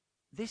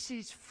 This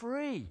is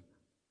free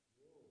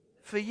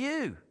for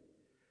you.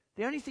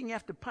 The only thing you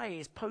have to pay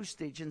is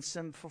postage and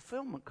some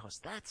fulfillment costs.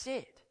 That's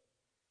it.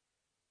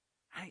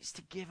 And it's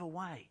to give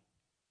away.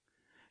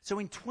 So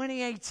in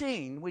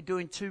 2018, we're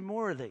doing 2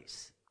 more of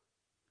these.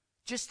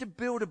 Just to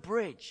build a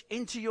bridge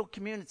into your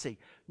community.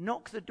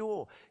 Knock the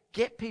door.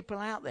 Get people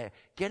out there.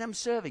 Get them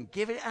serving.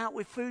 Give it out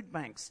with food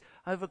banks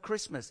over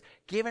Christmas.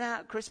 Give it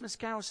out at Christmas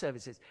carol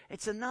services.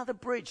 It's another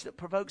bridge that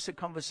provokes a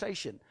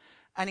conversation.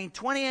 And in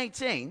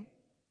 2018,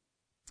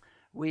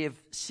 we have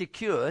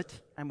secured,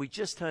 and we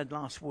just heard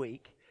last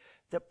week,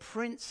 that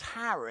Prince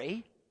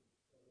Harry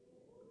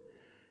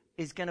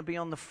is going to be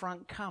on the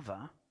front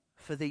cover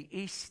for the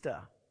Easter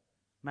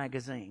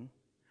magazine,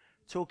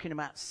 talking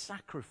about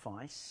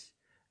sacrifice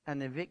and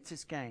the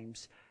Invictus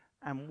Games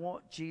and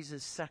what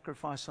Jesus'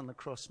 sacrifice on the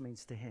cross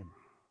means to him.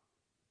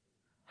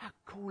 How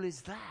cool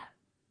is that?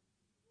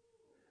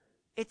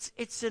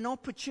 It's an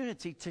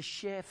opportunity to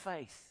share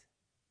faith.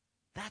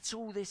 That's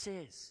all this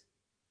is.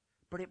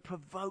 But it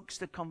provokes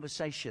the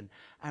conversation.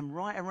 And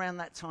right around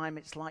that time,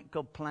 it's like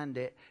God planned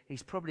it.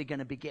 He's probably going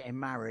to be getting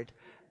married.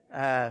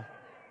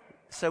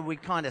 So we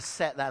kind of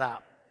set that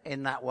up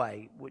in that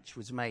way, which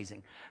was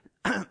amazing.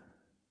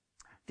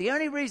 The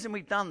only reason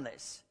we've done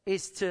this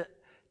is to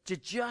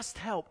just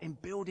help in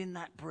building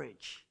that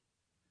bridge.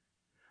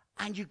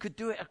 And you could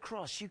do it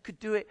across. You could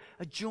do it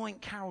a joint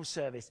carol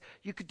service.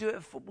 You could do it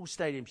at football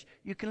stadiums.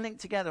 You can link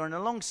together. And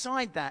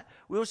alongside that,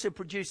 we also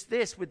produced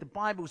this with the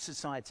Bible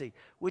Society,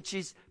 which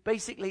is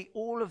basically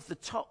all of the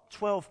top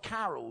 12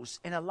 carols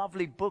in a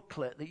lovely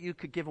booklet that you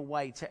could give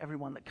away to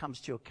everyone that comes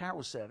to your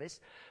carol service.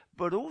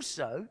 But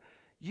also,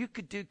 you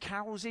could do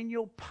carols in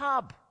your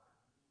pub.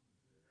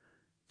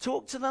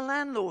 Talk to the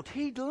landlord.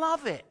 He'd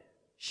love it.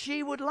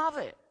 She would love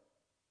it.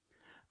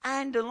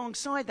 And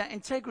alongside that,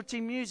 Integrity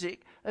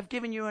Music have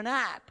given you an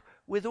app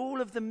with all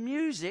of the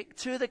music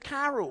to the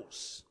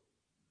carols.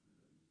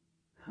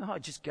 Oh,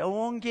 just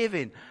go on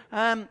giving.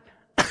 And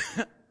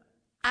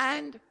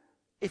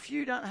if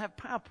you don't have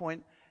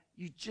PowerPoint,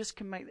 you just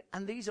can make,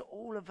 and these are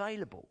all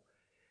available.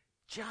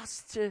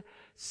 Just to,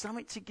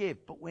 something to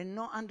give. But we're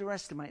not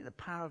underestimating the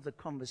power of the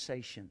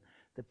conversation,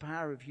 the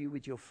power of you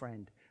with your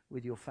friend,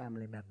 with your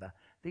family member.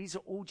 These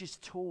are all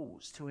just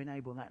tools to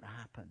enable that to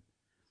happen.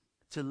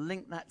 To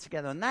link that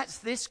together. And that's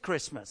this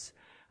Christmas.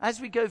 As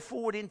we go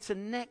forward into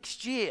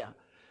next year,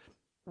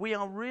 we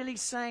are really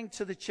saying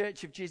to the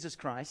Church of Jesus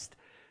Christ,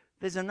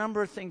 there's a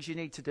number of things you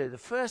need to do. The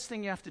first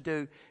thing you have to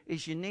do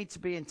is you need to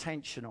be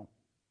intentional.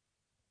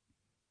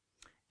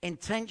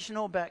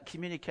 Intentional about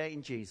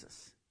communicating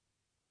Jesus.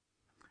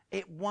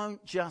 It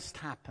won't just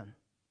happen.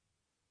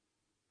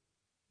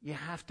 You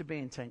have to be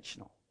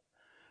intentional.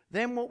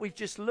 Then what we've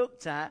just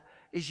looked at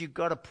is you've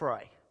got to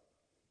pray.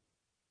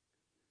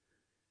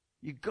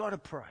 You've got to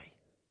pray.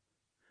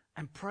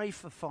 And pray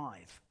for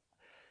 5.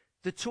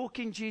 The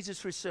Talking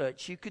Jesus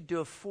research, you could do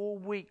a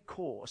 4-week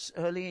course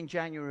early in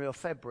January or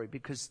February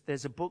because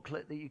there's a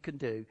booklet that you can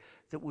do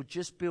that will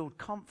just build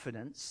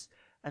confidence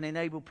and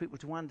enable people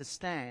to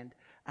understand.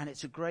 And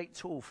it's a great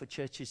tool for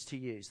churches to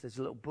use. There's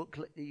a little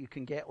booklet that you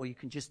can get, or you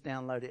can just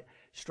download it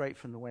straight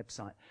from the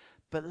website.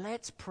 But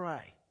let's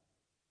pray.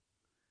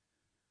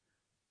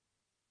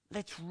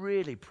 Let's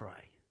really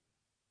pray.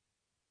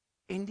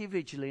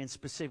 Individually and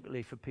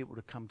specifically for people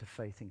to come to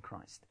faith in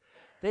Christ.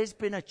 There's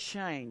been a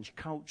change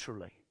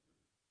culturally.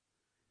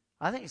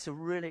 I think it's a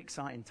really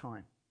exciting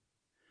time.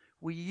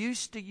 We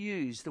used to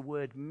use the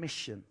word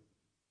mission.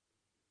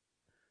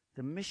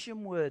 The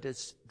mission word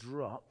has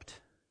dropped,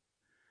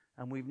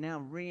 and we've now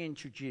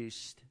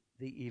reintroduced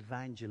the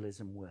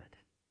evangelism word.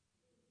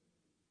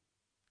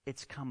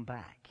 It's come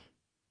back.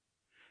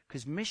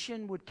 Because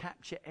mission would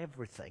capture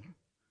everything,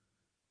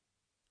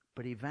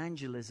 but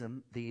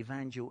evangelism, the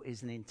evangel,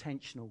 is an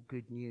intentional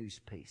good news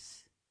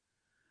piece.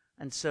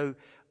 And so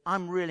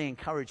I'm really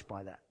encouraged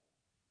by that.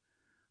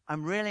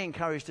 I'm really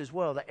encouraged as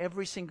well that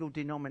every single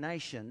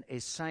denomination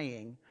is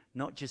saying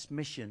not just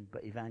mission,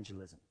 but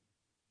evangelism.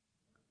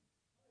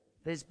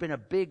 There's been a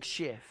big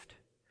shift.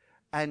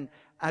 And,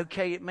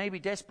 okay, it may be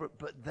desperate,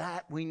 but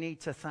that we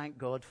need to thank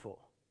God for.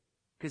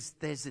 Because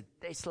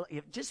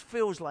it just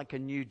feels like a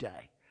new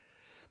day.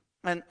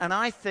 And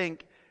I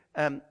think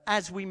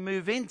as we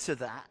move into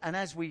that, and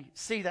as we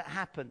see that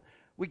happen,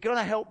 we've got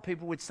to help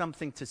people with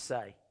something to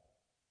say.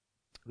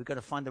 We've got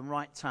to find the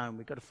right tone.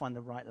 We've got to find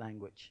the right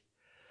language.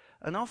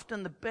 And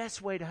often the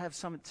best way to have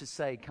something to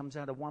say comes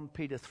out of 1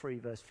 Peter 3,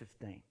 verse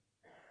 15.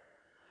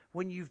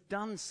 When you've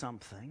done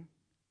something,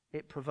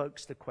 it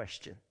provokes the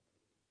question.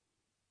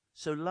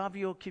 So love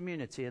your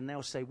community, and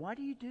they'll say, why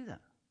do you do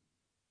that?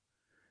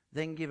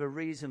 Then give a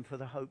reason for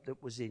the hope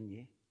that was in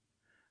you,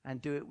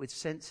 and do it with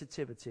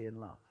sensitivity and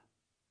love.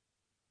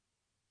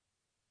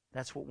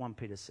 That's what 1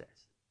 Peter says.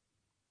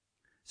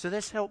 So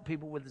let's help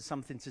people with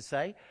something to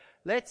say.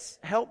 Let's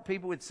help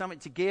people with something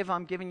to give.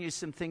 I'm giving you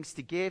some things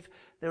to give.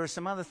 There are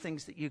some other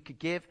things that you could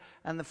give.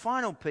 And the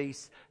final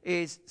piece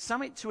is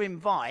something to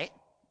invite,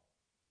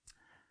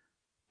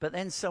 but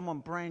then someone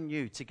brand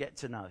new to get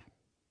to know.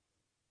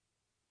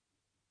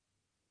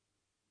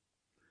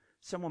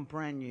 Someone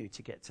brand new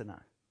to get to know.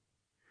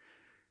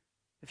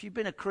 If you've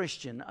been a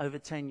Christian over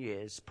 10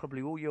 years,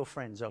 probably all your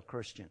friends are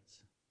Christians.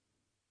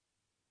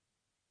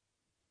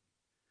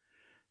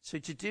 So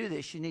to do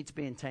this, you need to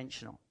be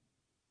intentional.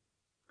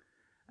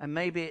 And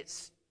maybe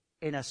it's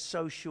in a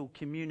social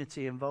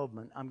community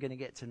involvement. I'm going to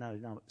get to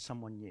know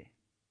someone new.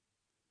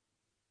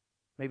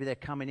 Maybe they're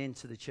coming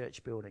into the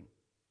church building.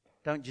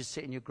 Don't just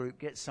sit in your group.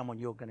 Get someone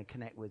you're going to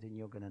connect with and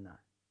you're going to know.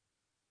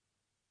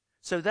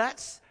 So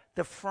that's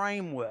the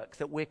framework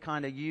that we're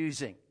kind of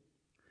using.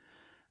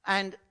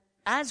 And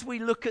as we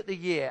look at the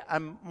year,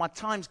 and my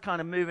time's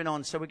kind of moving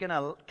on, so we're going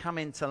to come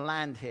into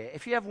land here.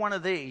 If you have one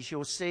of these,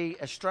 you'll see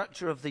a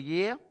structure of the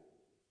year.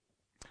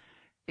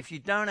 If you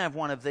don't have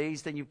one of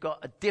these, then you've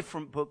got a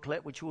different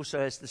booklet, which also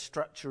has the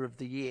structure of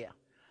the year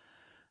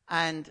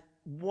and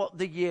what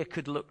the year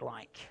could look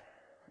like.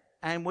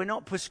 And we're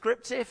not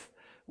prescriptive.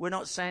 We're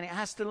not saying it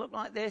has to look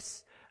like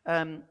this.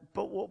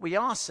 But what we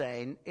are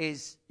saying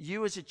is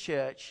you as a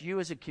church,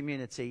 you as a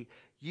community,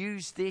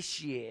 use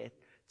this year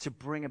to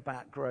bring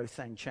about growth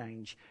and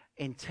change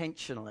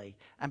intentionally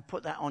and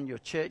put that on your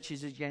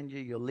church's agenda,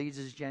 your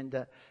leaders'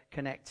 agenda,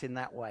 connect in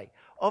that way.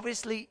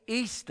 Obviously,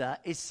 Easter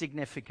is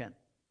significant.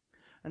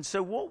 And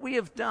so what we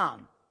have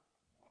done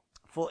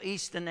for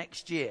Easter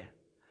next year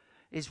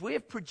is we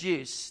have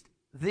produced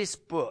this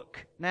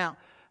book. Now,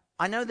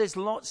 I know there's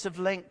lots of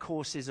Lent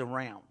courses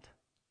around,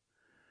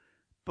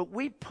 but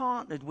we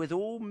partnered with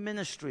all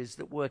ministries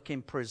that work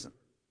in prison.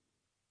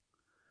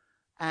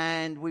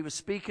 And we were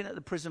speaking at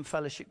the Prison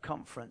Fellowship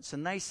Conference,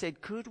 and they said,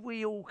 could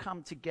we all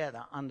come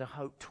together under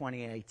Hope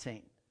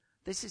 2018?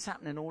 This is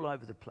happening all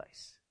over the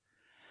place.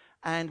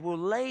 And we'll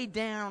lay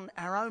down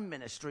our own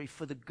ministry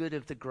for the good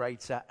of the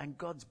greater, and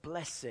God's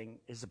blessing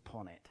is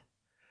upon it.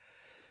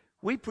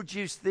 We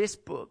produced this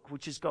book,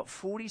 which has got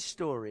 40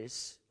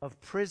 stories of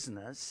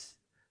prisoners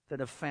that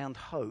have found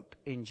hope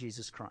in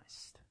Jesus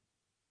Christ.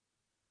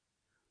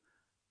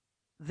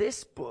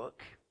 This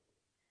book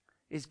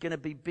is going to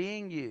be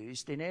being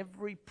used in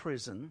every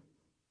prison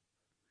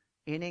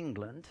in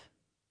England,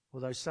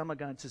 although some are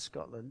going to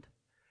Scotland,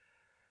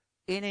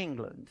 in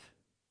England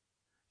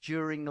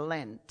during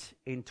Lent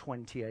in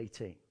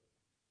 2018.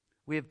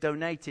 We have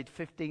donated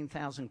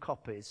 15,000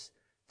 copies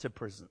to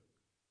prison.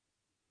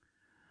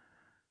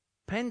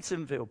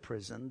 Pentonville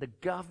Prison, the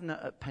governor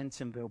at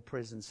Pentonville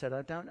Prison said,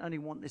 I don't only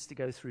want this to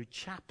go through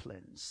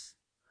chaplains,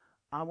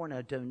 I want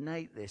to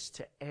donate this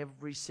to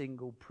every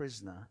single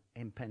prisoner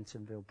in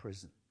Pentonville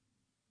Prison.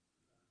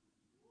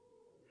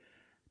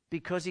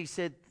 Because he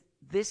said,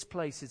 this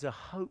place is a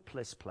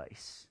hopeless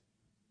place,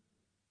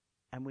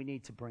 and we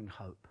need to bring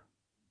hope.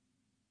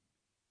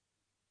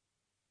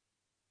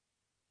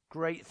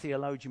 Great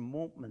theologian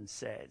Waltman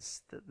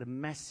says that the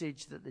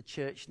message that the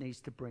church needs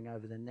to bring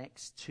over the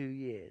next 2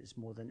 years,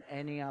 more than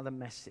any other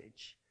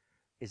message,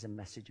 is a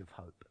message of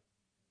hope.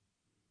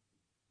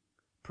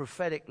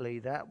 Prophetically,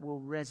 that will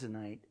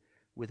resonate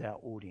with our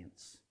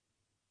audience,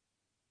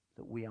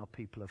 that we are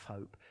people of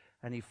hope.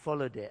 And he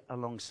followed it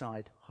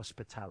alongside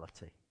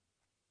hospitality.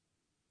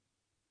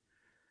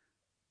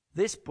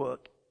 This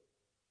book,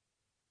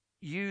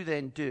 you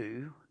then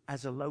do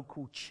as a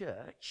local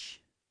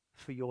church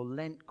for your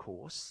Lent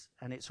course,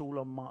 and it's all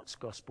on Mark's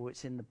Gospel,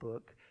 it's in the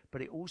book,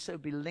 but it also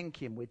be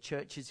linking with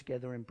churches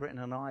together in Britain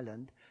and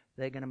Ireland.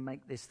 They're going to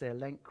make this their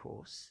Lent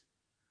course.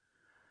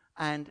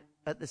 And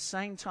at the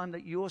same time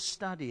that you're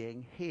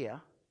studying here,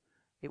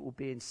 it will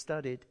be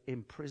studied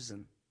in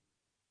prison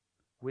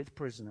with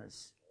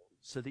prisoners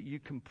so that you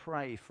can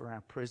pray for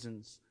our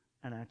prisons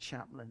and our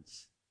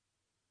chaplains.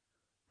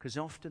 Because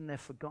often they're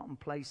forgotten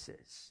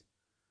places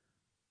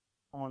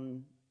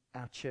on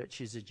our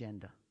church's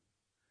agenda.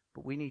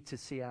 But we need to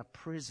see our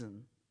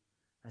prison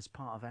as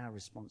part of our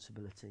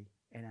responsibility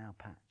in our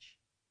patch.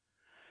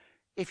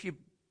 If you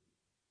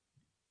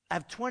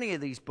have 20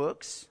 of these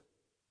books,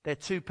 they're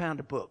 £2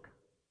 a book.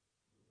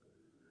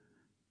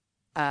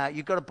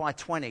 You've got to buy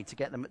 20 to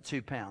get them at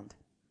 £2.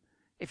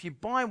 If you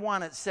buy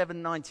one at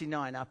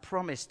 $7.99, I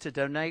promise to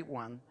donate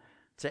one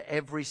to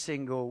every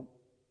single.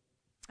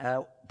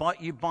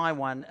 You buy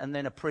one, and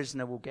then a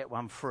prisoner will get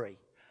one free.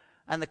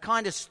 And the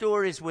kind of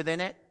stories within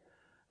it.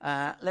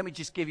 Let me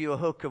just give you a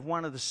hook of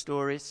one of the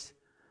stories.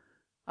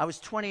 I was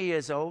 20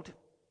 years old.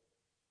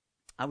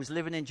 I was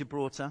living in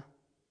Gibraltar.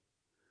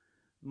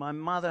 My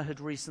mother had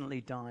recently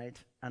died,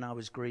 and I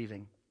was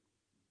grieving.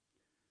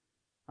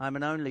 I'm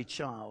an only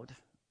child,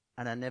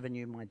 and I never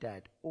knew my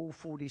dad. All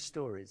 40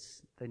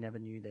 stories, they never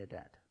knew their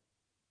dad.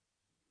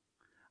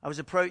 I was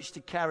approached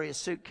to carry a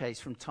suitcase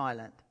from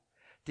Thailand,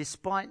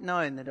 despite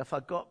knowing that if I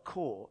got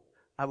caught,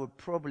 I would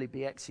probably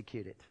be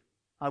executed.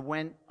 I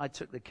went, I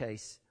took the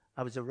case.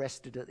 I was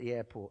arrested at the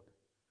airport.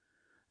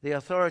 The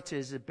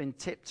authorities had been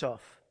tipped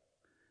off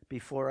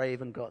before I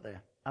even got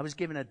there. I was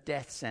given a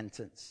death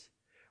sentence,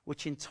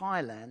 which in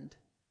Thailand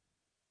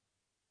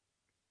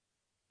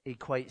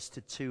equates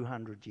to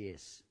 200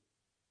 years.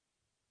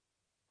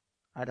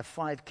 I had a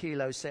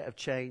 5-kilo set of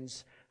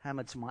chains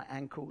hammered to my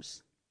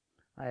ankles.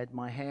 I had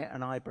my hair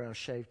and eyebrows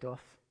shaved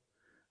off.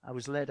 I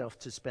was led off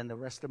to spend the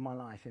rest of my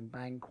life in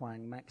Bang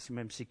Kwang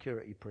maximum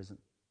security prison.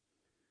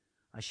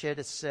 I shared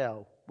a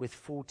cell with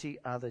 40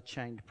 other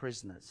chained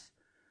prisoners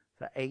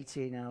for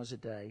 18 hours a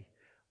day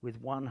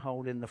with one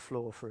hole in the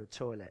floor for a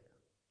toilet.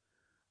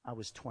 I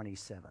was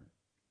 27.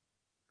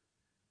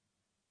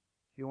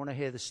 If you want to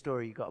hear the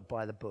story, you've got to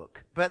buy the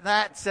book. But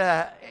that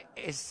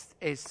is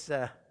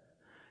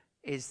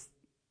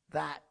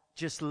that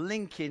just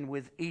linking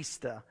with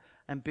Easter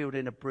and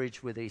building a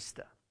bridge with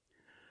Easter.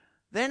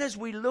 Then as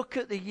we look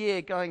at the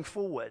year going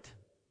forward,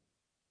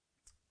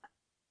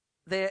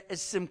 there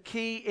is some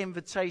key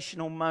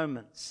invitational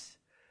moments.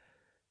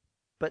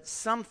 But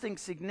something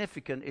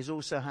significant is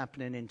also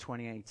happening in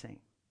 2018.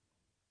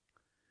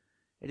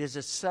 It is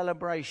a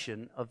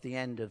celebration of the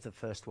end of the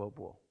First World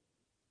War.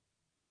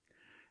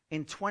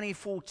 In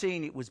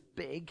 2014, it was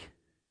big.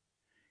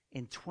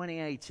 In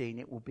 2018,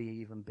 it will be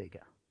even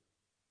bigger.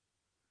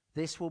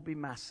 This will be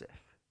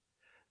massive.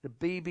 The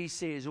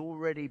BBC is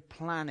already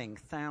planning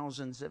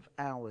thousands of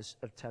hours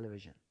of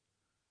television.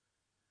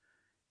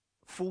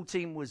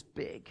 14 was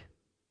big.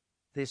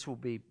 This will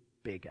be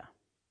bigger.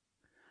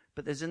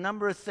 But there's a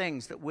number of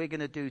things that we're going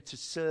to do to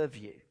serve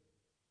you.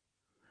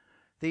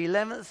 The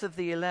 11th of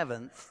the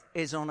 11th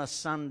is on a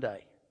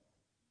Sunday.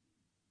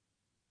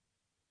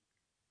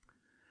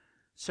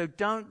 So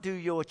don't do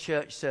your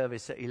church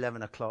service at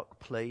 11 o'clock,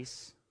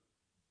 please.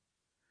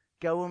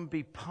 Go and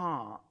be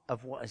part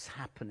of what is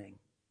happening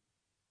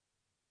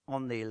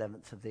on the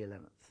 11th of the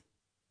 11th.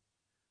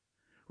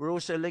 We're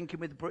also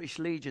linking with the British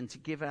Legion to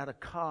give out a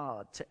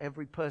card to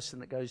every person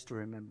that goes to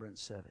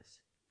Remembrance Service.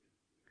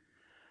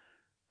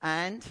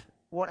 And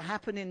what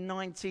happened in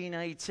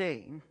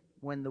 1918,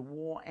 when the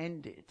war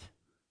ended,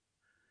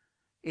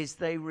 is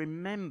they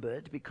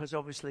remembered, because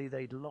obviously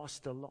they'd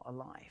lost a lot of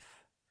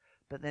life.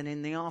 But then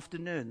in the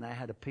afternoon, they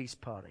had a peace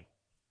party.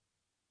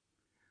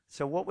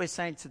 So what we're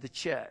saying to the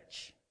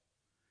church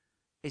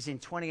is in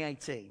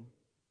 2018,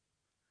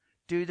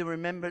 do the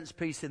remembrance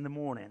piece in the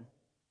morning,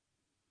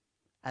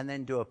 and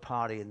then do a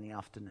party in the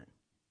afternoon.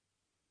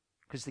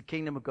 Because the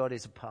kingdom of God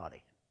is a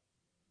party.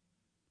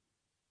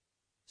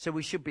 So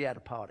we should be at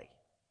a party.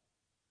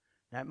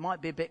 Now, it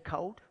might be a bit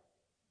cold,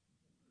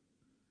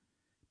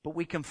 but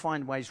we can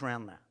find ways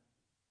around that.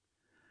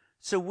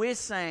 So we're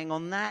saying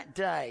on that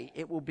day,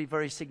 it will be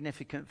very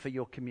significant for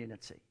your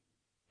community.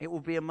 It will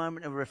be a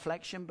moment of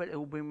reflection, but it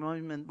will be a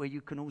moment where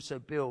you can also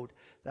build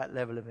that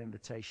level of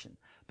invitation.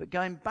 But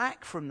going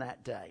back from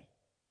that day,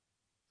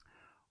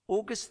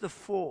 August the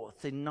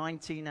 4th in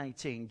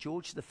 1918,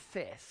 George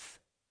V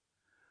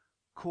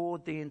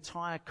called the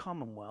entire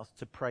Commonwealth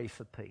to pray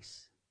for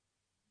peace.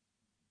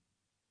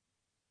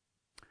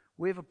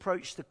 We've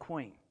approached the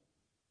Queen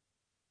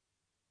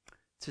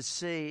to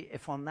see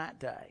if on that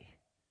day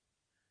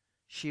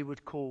she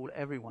would call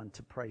everyone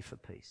to pray for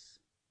peace,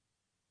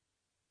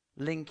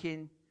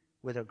 linking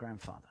with her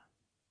grandfather.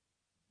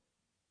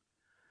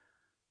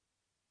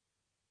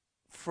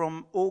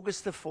 From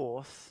August the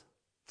 4th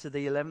to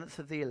the 11th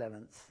of the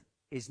 11th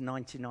is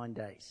 99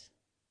 days.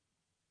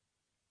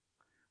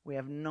 We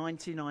have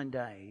 99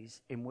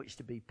 days in which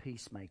to be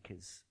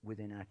peacemakers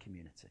within our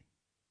community.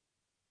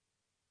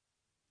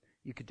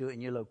 You could do it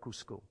in your local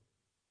school.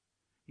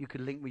 You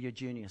could link with your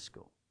junior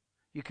school.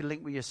 You could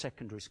link with your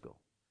secondary school.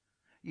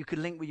 You could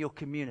link with your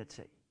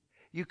community.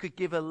 You could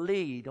give a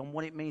lead on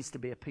what it means to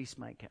be a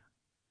peacemaker.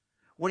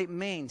 what it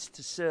means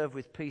to serve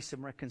with peace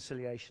and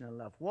reconciliation and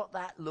love, what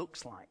that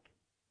looks like.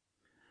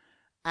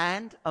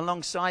 And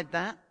alongside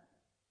that,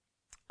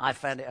 I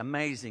found it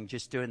amazing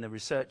just doing the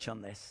research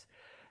on this,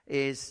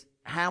 is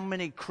how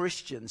many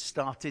Christians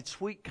started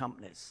sweet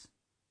companies.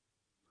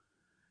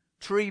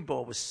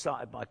 Trebor was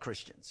started by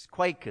Christians,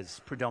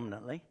 Quakers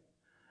predominantly.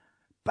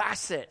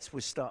 Bassett's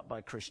was started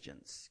by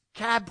Christians.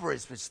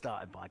 Cadbury's was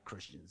started by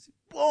Christians.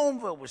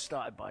 Bourneville was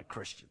started by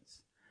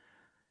Christians.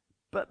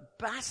 But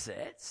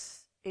Bassett's,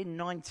 in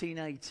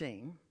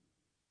 1918,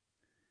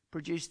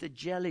 produced a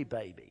jelly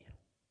baby.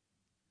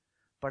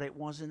 But it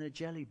wasn't a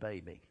jelly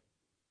baby.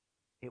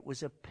 It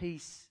was a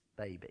peace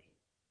baby.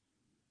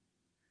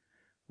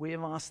 We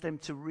have asked them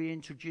to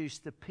reintroduce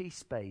the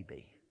peace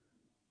baby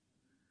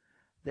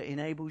that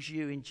enables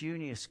you in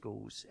junior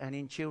schools and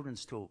in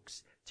children's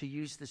talks to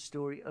use the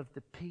story of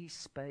the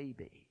peace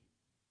baby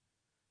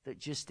that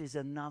just is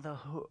another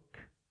hook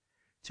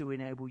to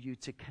enable you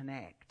to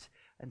connect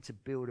and to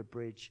build a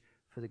bridge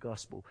for the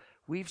gospel.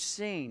 We've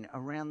seen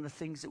around the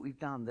things that we've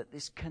done that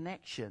this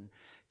connection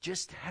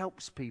just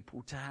helps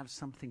people to have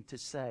something to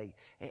say.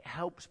 It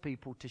helps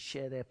people to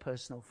share their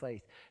personal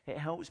faith. It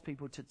helps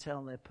people to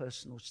tell their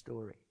personal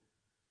story.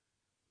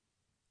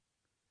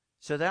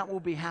 So that will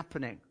be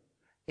happening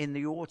in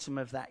the autumn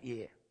of that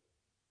year.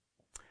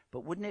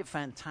 But wouldn't it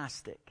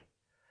fantastic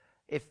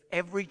if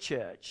every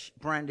church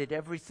branded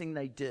everything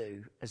they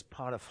do as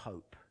part of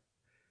hope?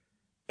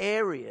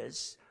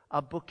 Areas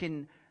are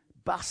booking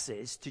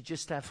buses to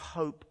just have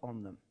hope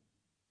on them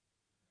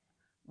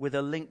with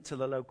a link to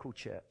the local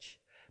church.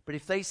 But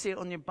if they see it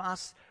on your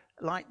bus,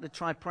 like the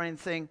Try Praying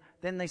thing,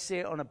 then they see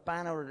it on a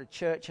banner at a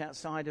church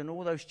outside and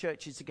all those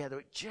churches together,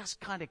 it just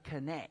kind of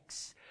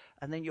connects.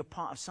 And then you're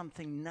part of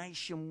something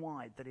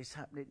nationwide that is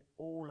happening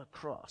all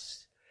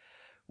across.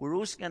 We're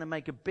also going to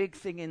make a big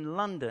thing in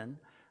London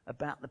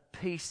about the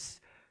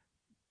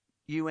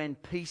UN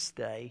Peace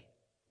Day,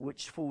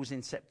 which falls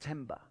in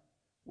September,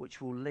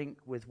 which will link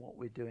with what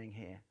we're doing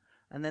here.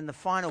 And then the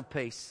final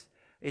piece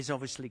is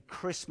obviously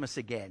Christmas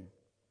again.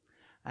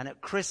 And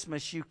at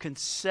Christmas, you can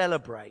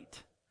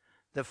celebrate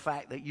the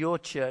fact that your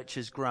church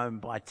has grown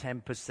by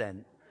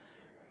 10%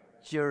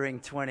 during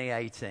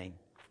 2018.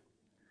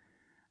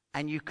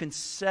 And you can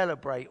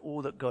celebrate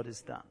all that God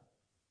has done.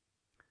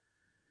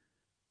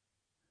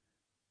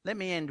 Let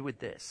me end with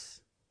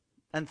this.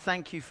 And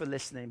thank you for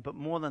listening. But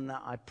more than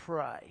that, I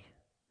pray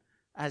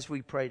as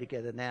we pray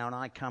together now, and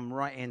I come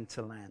right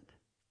into land.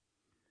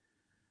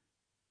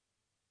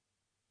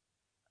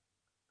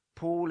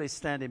 Paul is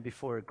standing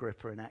before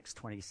Agrippa in Acts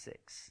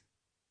 26.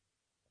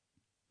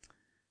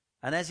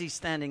 And as he's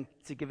standing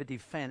to give a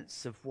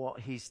defense of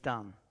what he's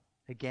done,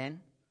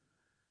 again,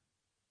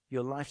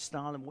 your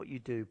lifestyle and what you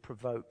do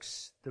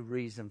provokes the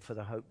reason for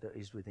the hope that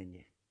is within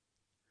you.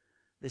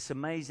 This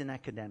amazing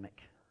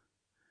academic,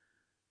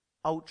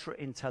 ultra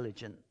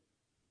intelligent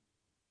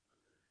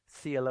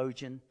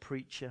theologian,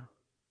 preacher,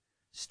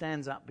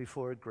 stands up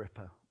before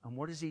Agrippa. And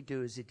what does he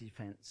do as a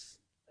defense?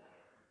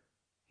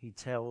 He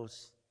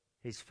tells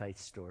his faith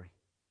story.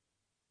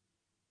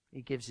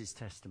 He gives his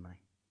testimony.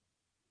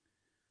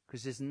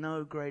 Because there's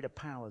no greater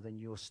power than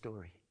your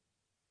story.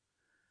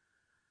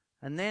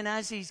 And then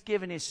as he's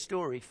given his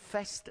story,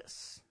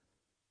 Festus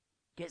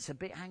gets a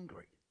bit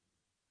angry.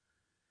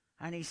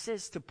 And he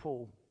says to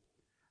Paul,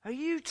 "Are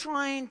you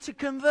trying to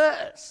convert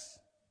us?"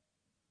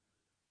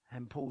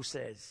 And Paul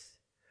says,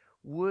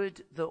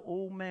 "Would that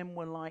all men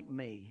were like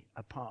me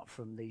apart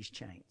from these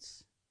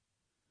chains."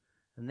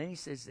 And then he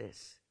says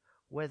this,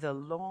 "Whether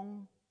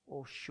long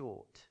or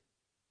short,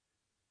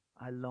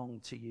 I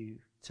long to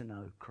you to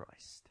know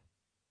Christ."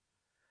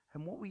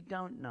 And what we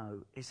don't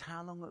know is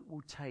how long it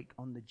will take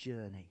on the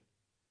journey.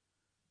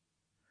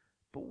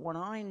 But what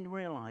I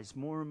realize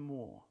more and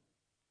more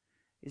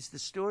is the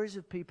stories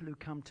of people who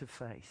come to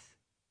faith.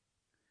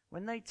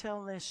 When they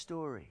tell their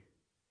story,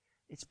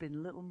 it's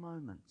been little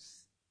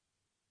moments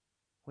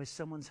where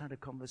someone's had a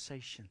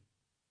conversation.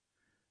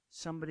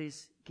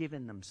 Somebody's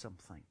given them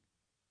something.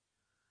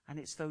 And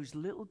it's those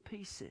little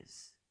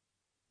pieces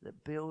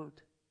that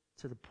build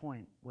to the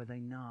point where they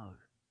know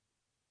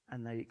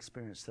and they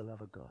experience the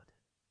love of God.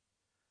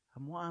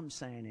 And what I'm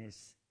saying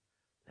is,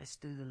 let's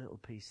do the little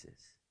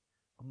pieces.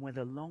 And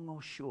whether long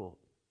or short,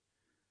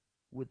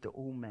 would that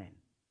all men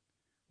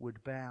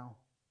would bow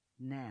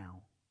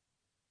now,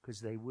 because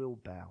they will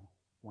bow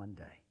one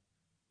day.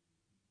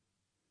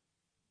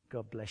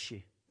 God bless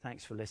you.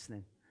 Thanks for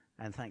listening,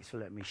 and thanks for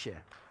letting me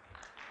share.